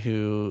someone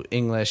who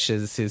English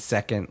is his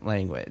second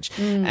language.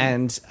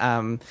 And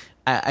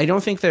I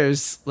don't think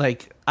there's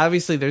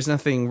obviously there's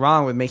nothing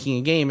wrong with making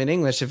a game in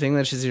English if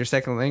English is your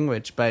second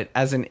language, but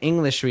as an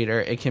English reader,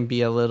 it can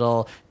be a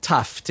little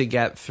tough to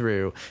get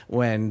through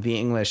when the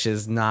English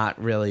is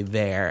not really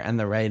there and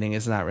the writing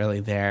is not really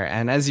there.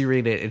 And as you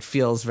read it, it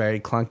feels very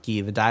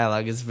clunky. The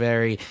dialogue is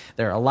there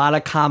are a lot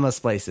of comma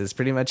splices.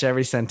 Pretty much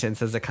every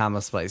sentence has a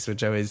comma splice,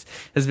 which always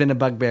has been a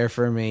bugbear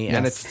for me. Yes.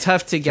 And it's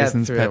tough to get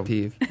Jason's through. Pet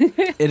peeve.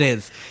 It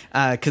is,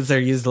 because they're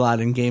used a lot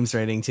in games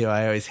writing too.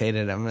 I always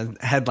hated them,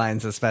 and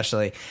headlines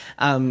especially.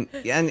 And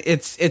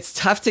it's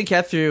tough to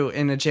get through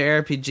in a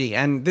JRPG,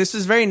 and this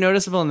was very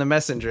noticeable in The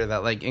Messenger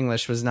that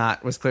English was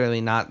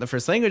clearly not the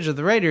first language of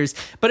the writers,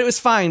 but it was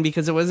fine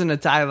because it wasn't a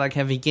dialogue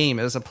heavy game.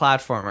 It was a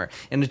platformer.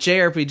 In a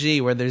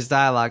JRPG where there's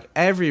dialogue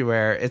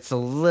everywhere, it's a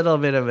little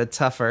bit of a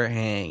tougher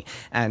hang,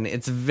 and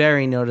it's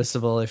very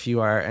noticeable if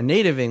you are a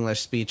native English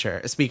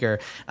speaker.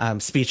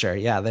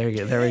 Yeah, there we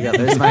go.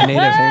 There's my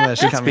native English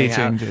coming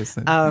out.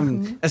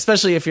 Jason.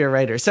 Especially if you're a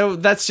writer. So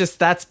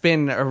that's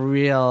been a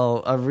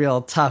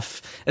real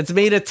tough. It's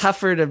made it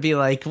tougher to be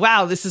like,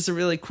 wow, this is a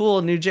really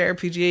cool new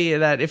JRPG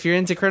that if you're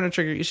into Chrono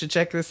Trigger, you should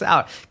check this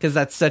out, because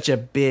that's such a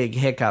big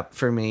hiccup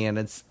for me, and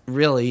it's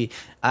really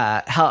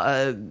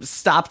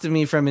stopped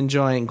me from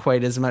enjoying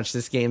quite as much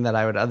this game that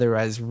I would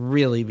otherwise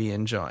really be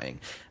enjoying,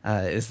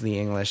 is the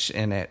English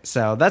in it.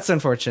 So that's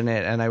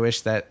unfortunate, and I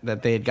wish that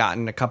they had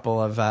gotten a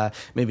couple of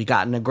maybe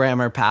gotten a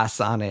grammar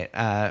pass on it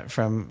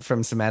from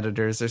some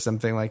editors or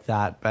something like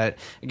that. But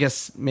I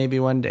guess maybe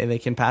one day they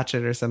can patch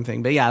it or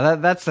something. But yeah,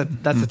 that's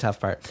the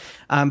tough part.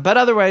 But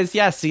otherwise,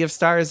 yeah, Sea of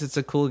Stars, it's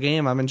a cool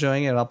game. I'm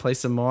enjoying it. I'll play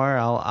some more.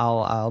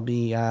 I'll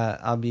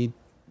be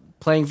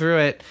playing through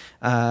it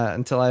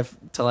until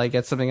I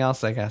get something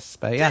else, I guess.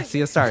 But yeah,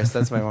 Sea of Stars,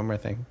 that's my one more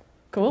thing.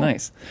 Cool.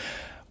 Nice.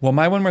 Well,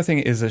 my one more thing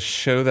is a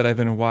show that I've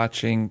been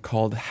watching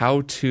called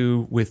How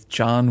To with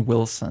John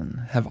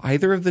Wilson. Have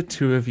either of the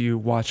two of you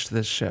watched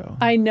this show?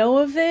 I know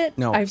of it.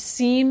 No. I've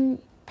seen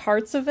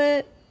parts of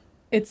it.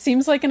 It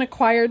seems like an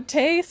acquired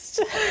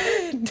taste.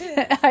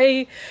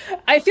 I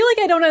feel like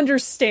I don't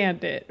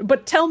understand it,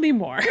 but tell me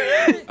more.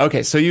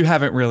 Okay, so you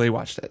haven't really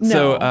watched it.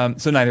 No.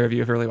 So neither of you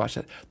have really watched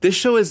it. This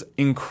show is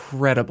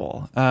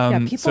incredible.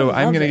 People so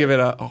I'm love going to it. give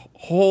it a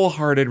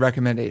wholehearted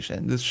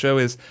recommendation. This show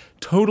is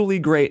totally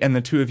great, and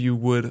the two of you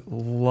would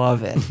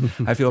love it.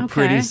 I feel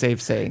pretty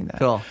safe saying that.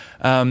 Cool.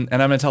 And I'm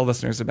going to tell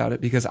listeners about it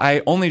because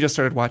I only just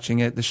started watching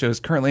it. The show is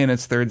currently in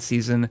its third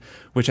season,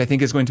 which I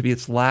think is going to be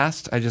its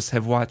last. I just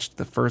have watched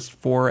the first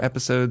 4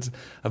 episodes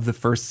of the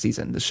first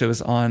season. The show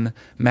is on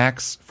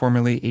Max,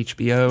 formerly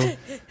HBO.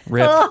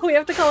 RIP. Oh, we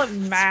have to call it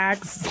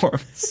Max.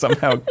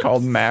 Somehow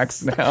called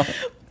Max now.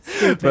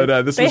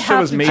 But this show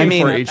was made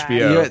change for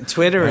that HBO.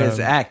 Twitter is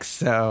X,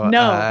 so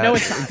No,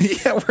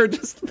 it's not.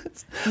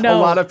 Yeah, a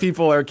lot of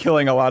people are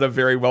killing a lot of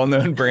very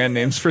well-known brand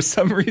names for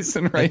some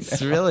reason right now.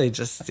 It's really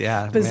just,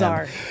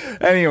 Bizarre. Man.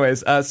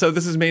 Anyways, so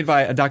this is made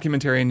by a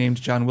documentarian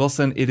named John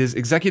Wilson. It is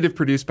executive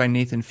produced by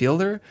Nathan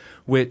Fielder,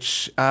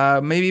 which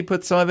maybe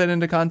puts some of it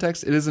into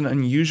context. It is an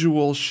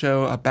unusual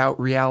show about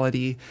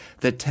reality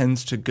that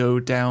tends to go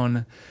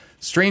down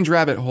strange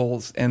rabbit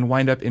holes and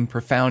wind up in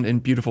profound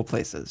and beautiful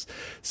places.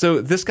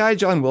 So this guy,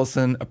 John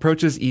Wilson,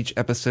 approaches each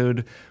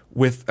episode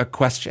with a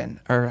question,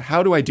 or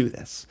how do I do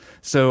this?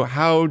 So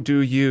how do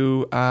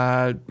you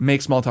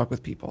make small talk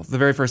with people? The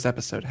very first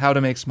episode, how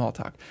to make small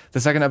talk. The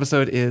second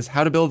episode is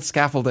how to build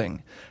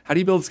scaffolding. How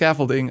do you build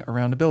scaffolding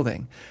around a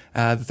building?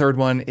 The third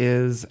one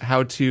is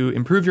how to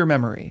improve your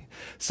memory.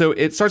 So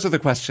it starts with a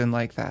question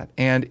like that.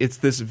 And it's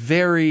this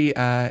very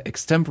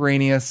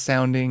extemporaneous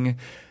sounding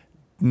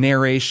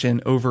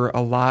narration over a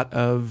lot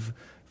of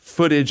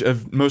footage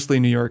of mostly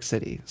New York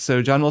City.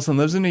 So John Wilson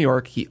lives in New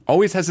York. He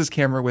always has his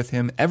camera with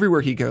him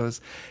everywhere he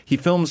goes. He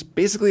films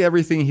basically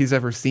everything he's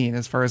ever seen,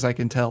 as far as I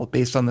can tell,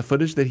 based on the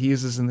footage that he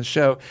uses in the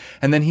show.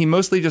 And then he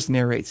mostly just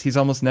narrates. He's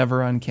almost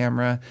never on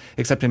camera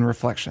except in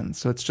reflections.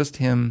 So it's just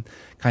him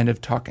kind of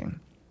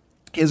talking.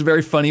 He has a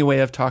very funny way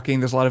of talking.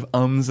 There's a lot of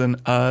ums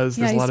and uhs.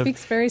 Yeah, There's a lot he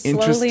speaks of very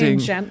slowly and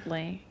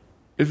gently.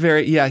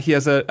 He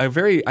has a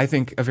very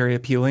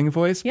appealing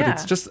voice, but Yeah.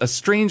 it's just a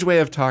strange way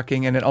of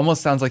talking, and it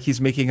almost sounds like he's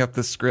making up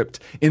the script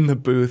in the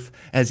booth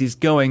as he's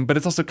going, but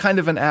it's also kind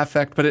of an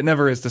affect, but it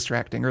never is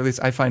distracting, or at least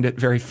I find it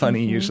very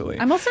funny usually.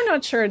 I'm also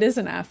not sure it is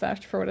an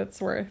affect for what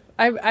it's worth.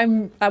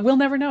 I will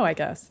never know, I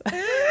guess.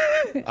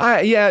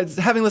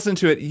 Having listened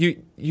to it,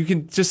 you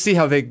can just see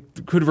how they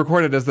could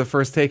record it as the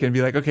first take and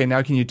be like, okay,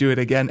 now can you do it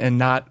again and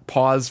not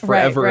pause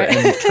forever Right.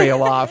 and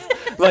trail off?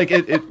 Like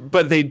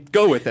but they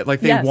go with it.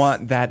 Like they Yes.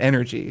 want that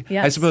energy.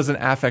 Yes. I suppose an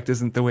affect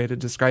isn't the way to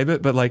describe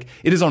it, but like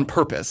it is on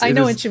purpose. I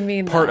know It is what you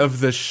mean, Part though.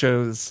 of the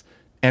show's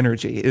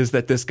energy is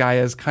that this guy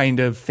is kind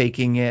of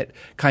faking it,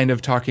 kind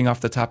of talking off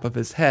the top of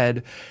his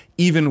head,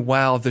 even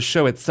while the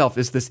show itself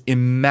is this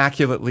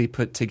immaculately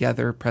put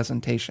together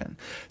presentation.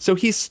 So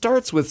he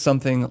starts with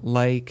something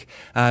like,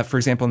 for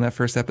example, in that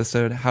first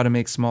episode, how to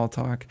make small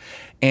talk.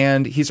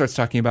 And he starts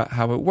talking about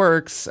how it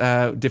works,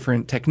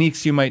 different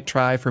techniques you might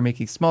try for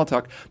making small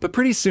talk. But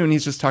pretty soon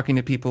he's just talking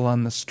to people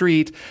on the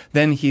street.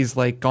 Then he's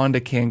like gone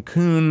to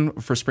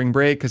Cancun for spring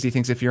break because he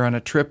thinks if you're on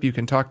a trip, you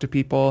can talk to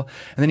people.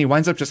 And then he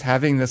winds up just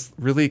having this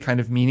really kind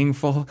of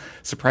meaningful,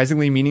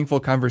 surprisingly meaningful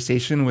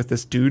conversation with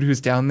this dude who's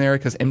down there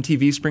because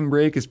MTV Spring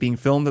Break is being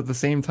filmed at the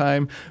same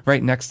time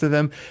right next to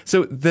them.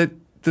 So the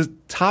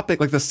topic,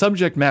 like the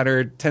subject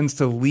matter, tends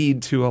to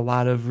lead to a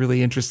lot of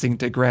really interesting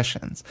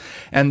digressions.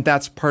 And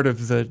that's part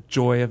of the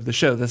joy of the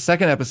show. The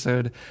second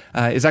episode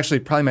is actually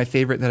probably my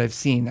favorite that I've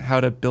seen,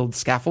 How to Build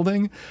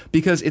Scaffolding,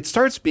 because it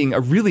starts being a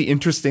really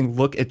interesting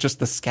look at just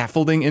the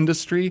scaffolding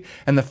industry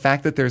and the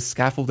fact that there's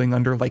scaffolding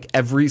under like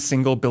every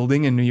single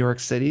building in New York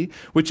City,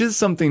 which is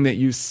something that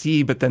you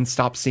see but then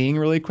stop seeing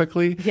really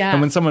quickly. Yeah.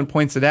 And when someone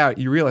points it out,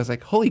 you realize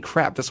like, holy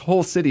crap, this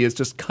whole city is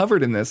just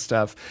covered in this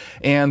stuff.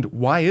 And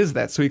why is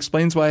that? So he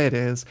explains why it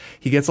is.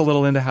 He gets a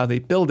little into how they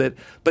build it,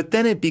 but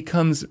then it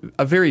becomes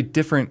a very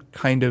different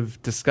kind of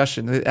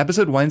discussion. The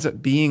episode winds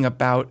up being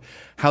about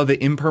how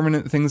the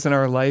impermanent things in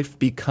our life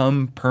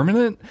become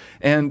permanent.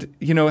 And,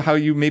 you know, how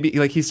you maybe,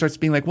 like, he starts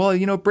being like, well,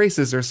 you know,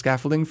 braces are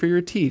scaffolding for your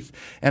teeth,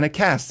 and a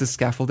cast is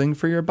scaffolding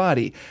for your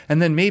body.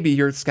 And then maybe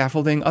you're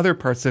scaffolding other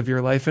parts of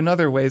your life in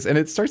other ways. And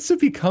it starts to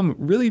become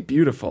really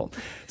beautiful.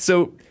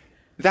 So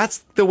that's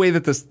the way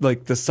that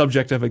the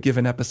subject of a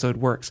given episode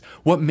works.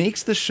 What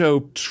makes the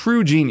show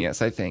true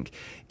genius, I think,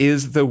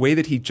 is the way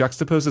that he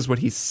juxtaposes what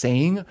he's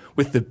saying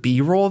with the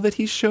B-roll that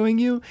he's showing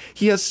you.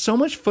 He has so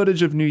much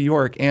footage of New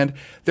York, and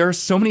there are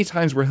so many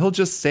times where he'll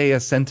just say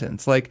a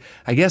sentence like,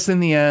 I guess in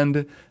the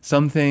end,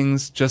 some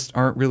things just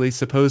aren't really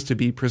supposed to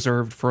be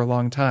preserved for a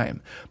long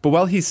time. But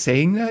while he's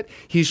saying that,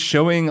 he's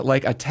showing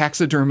like a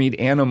taxidermied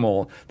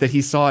animal that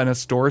he saw in a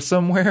store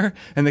somewhere,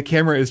 and the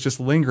camera is just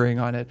lingering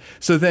on it.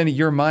 So then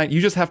your mind, you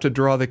just have to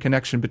draw the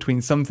connection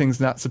between some things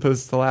not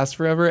supposed to last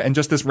forever and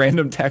just this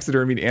random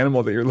taxidermied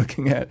animal that you're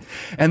looking at.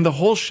 And the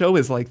whole show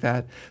is like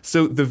that.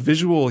 So the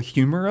visual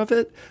humor of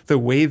it, the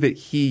way that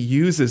he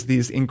uses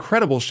these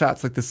incredible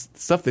shots, like this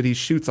stuff that he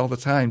shoots all the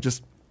time,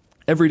 just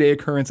everyday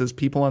occurrences,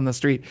 people on the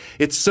street.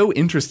 It's so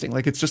interesting.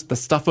 Like, it's just the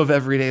stuff of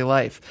everyday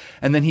life.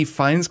 And then he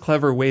finds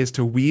clever ways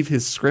to weave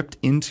his script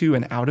into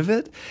and out of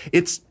it.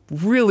 It's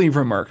really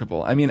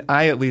remarkable. I mean,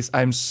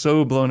 I'm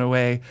so blown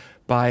away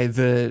by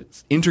the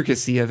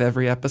intricacy of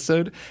every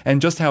episode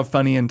and just how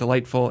funny and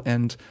delightful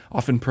and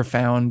often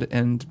profound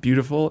and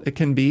beautiful it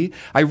can be.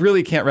 I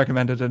really can't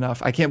recommend it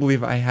enough. I can't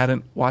believe I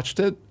hadn't watched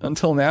it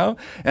until now.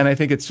 And I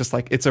think it's just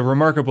like, it's a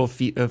remarkable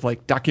feat of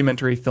like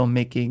documentary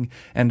filmmaking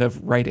and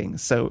of writing.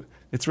 So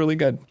it's really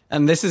good.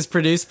 And this is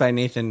produced by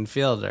Nathan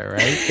Fielder,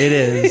 right? It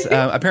is.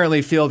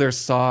 Apparently, Fielder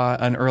saw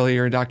an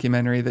earlier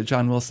documentary that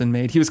John Wilson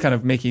made. He was kind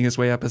of making his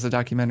way up as a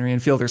documentary,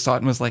 and Fielder saw it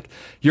and was like,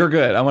 "You're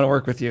good. I want to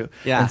work with you."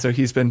 Yeah. And so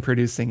he's been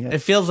producing it.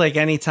 It feels like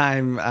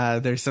anytime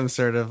there's some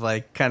sort of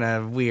like kind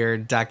of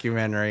weird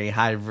documentary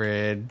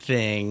hybrid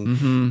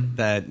thing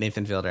that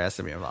Nathan Fielder has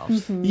to be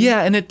involved.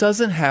 Yeah, and it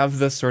doesn't have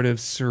the sort of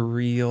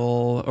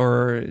surreal,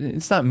 or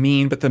it's not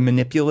mean, but the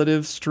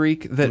manipulative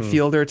streak that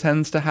Fielder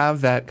tends to have,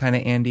 that kind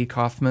of Andy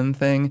Kaufman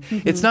thing.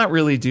 It's not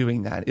really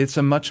doing that. It's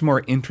a much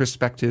more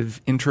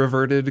introspective,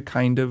 introverted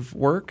kind of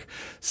work.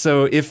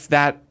 So if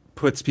that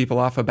puts people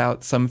off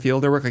about some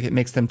Fielder work, like it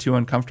makes them too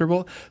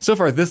uncomfortable. So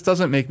far, this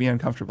doesn't make me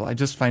uncomfortable. I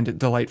just find it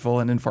delightful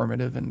and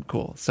informative and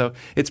cool. So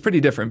it's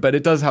pretty different, but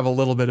it does have a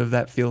little bit of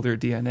that Fielder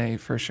DNA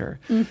for sure.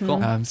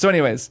 Cool. So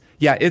anyways,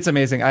 yeah, it's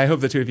amazing. I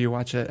hope the two of you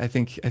watch it. I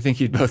think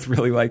you'd both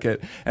really like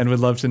it, and would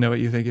love to know what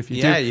you think if you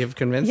do. Yeah, you've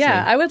convinced me.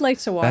 Yeah, I would like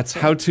to watch That's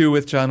it. How To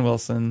with John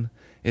Wilson.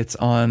 It's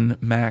on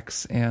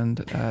Max,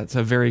 and it's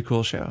a very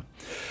cool show.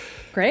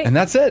 Great. And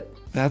that's it.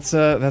 That's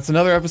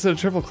another episode of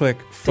Triple Click,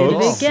 folks.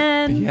 Did it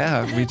again.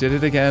 Yeah, we did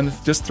it again.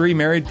 Just three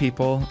married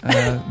people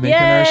making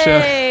our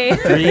show.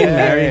 Three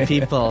married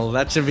people.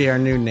 That should be our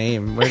new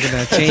name. We're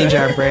going to change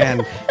our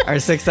brand. Our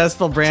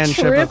successful brand,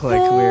 Triple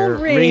Click. We're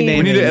rings. renaming.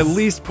 We need to at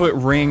least put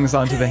rings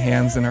onto the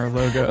hands in our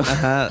logo.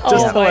 Just to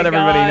my let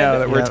everybody God. know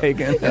that we're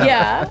taken.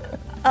 Yeah.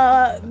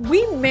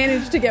 We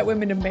managed to get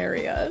women to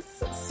marry us.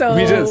 So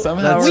We did,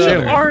 somehow That's or we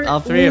true. other. aren't All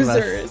three of us.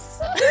 losers.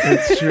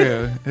 It's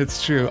true.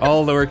 It's true.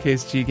 All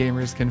lowercase g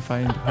gamers can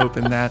find hope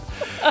in that.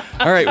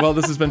 All right. Well,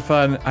 this has been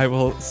fun. I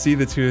will see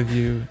the two of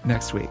you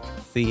next week.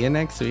 See you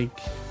next week.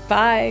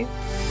 Bye.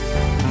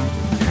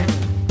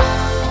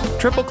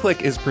 Triple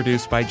Click is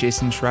produced by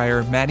Jason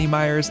Schreier, Maddie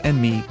Myers,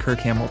 and me, Kirk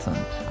Hamilton.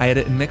 I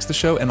edit and mix the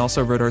show and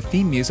also wrote our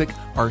theme music.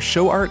 Our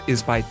show art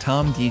is by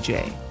Tom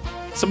DJ.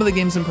 Some of the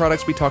games and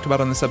products we talked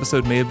about on this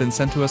episode may have been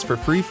sent to us for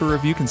free for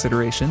review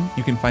consideration.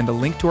 You can find a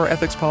link to our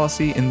ethics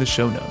policy in the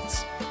show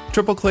notes.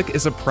 Triple Click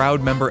is a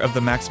proud member of the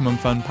Maximum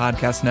Fun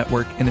Podcast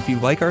Network, and if you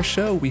like our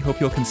show, we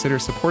hope you'll consider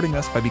supporting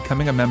us by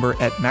becoming a member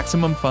at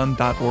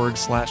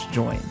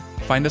MaximumFun.org/join.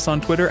 Find us on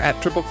Twitter at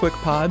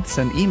TripleClickPod,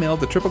 send email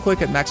to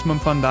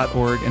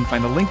tripleclick@MaximumFun.org, and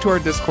find a link to our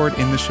Discord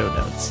in the show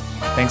notes.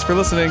 Thanks for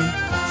listening.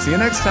 See you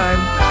next time.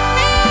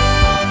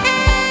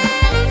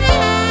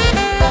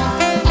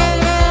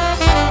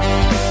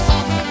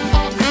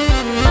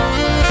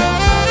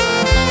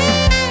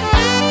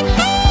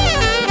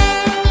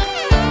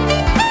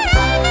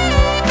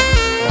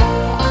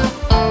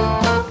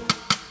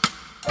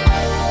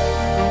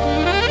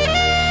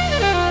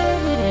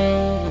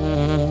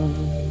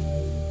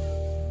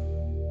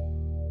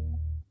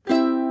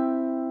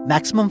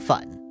 Maximum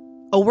Fun,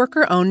 a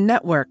worker-owned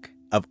network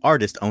of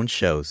artist-owned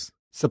shows.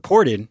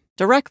 Supported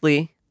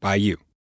directly by you.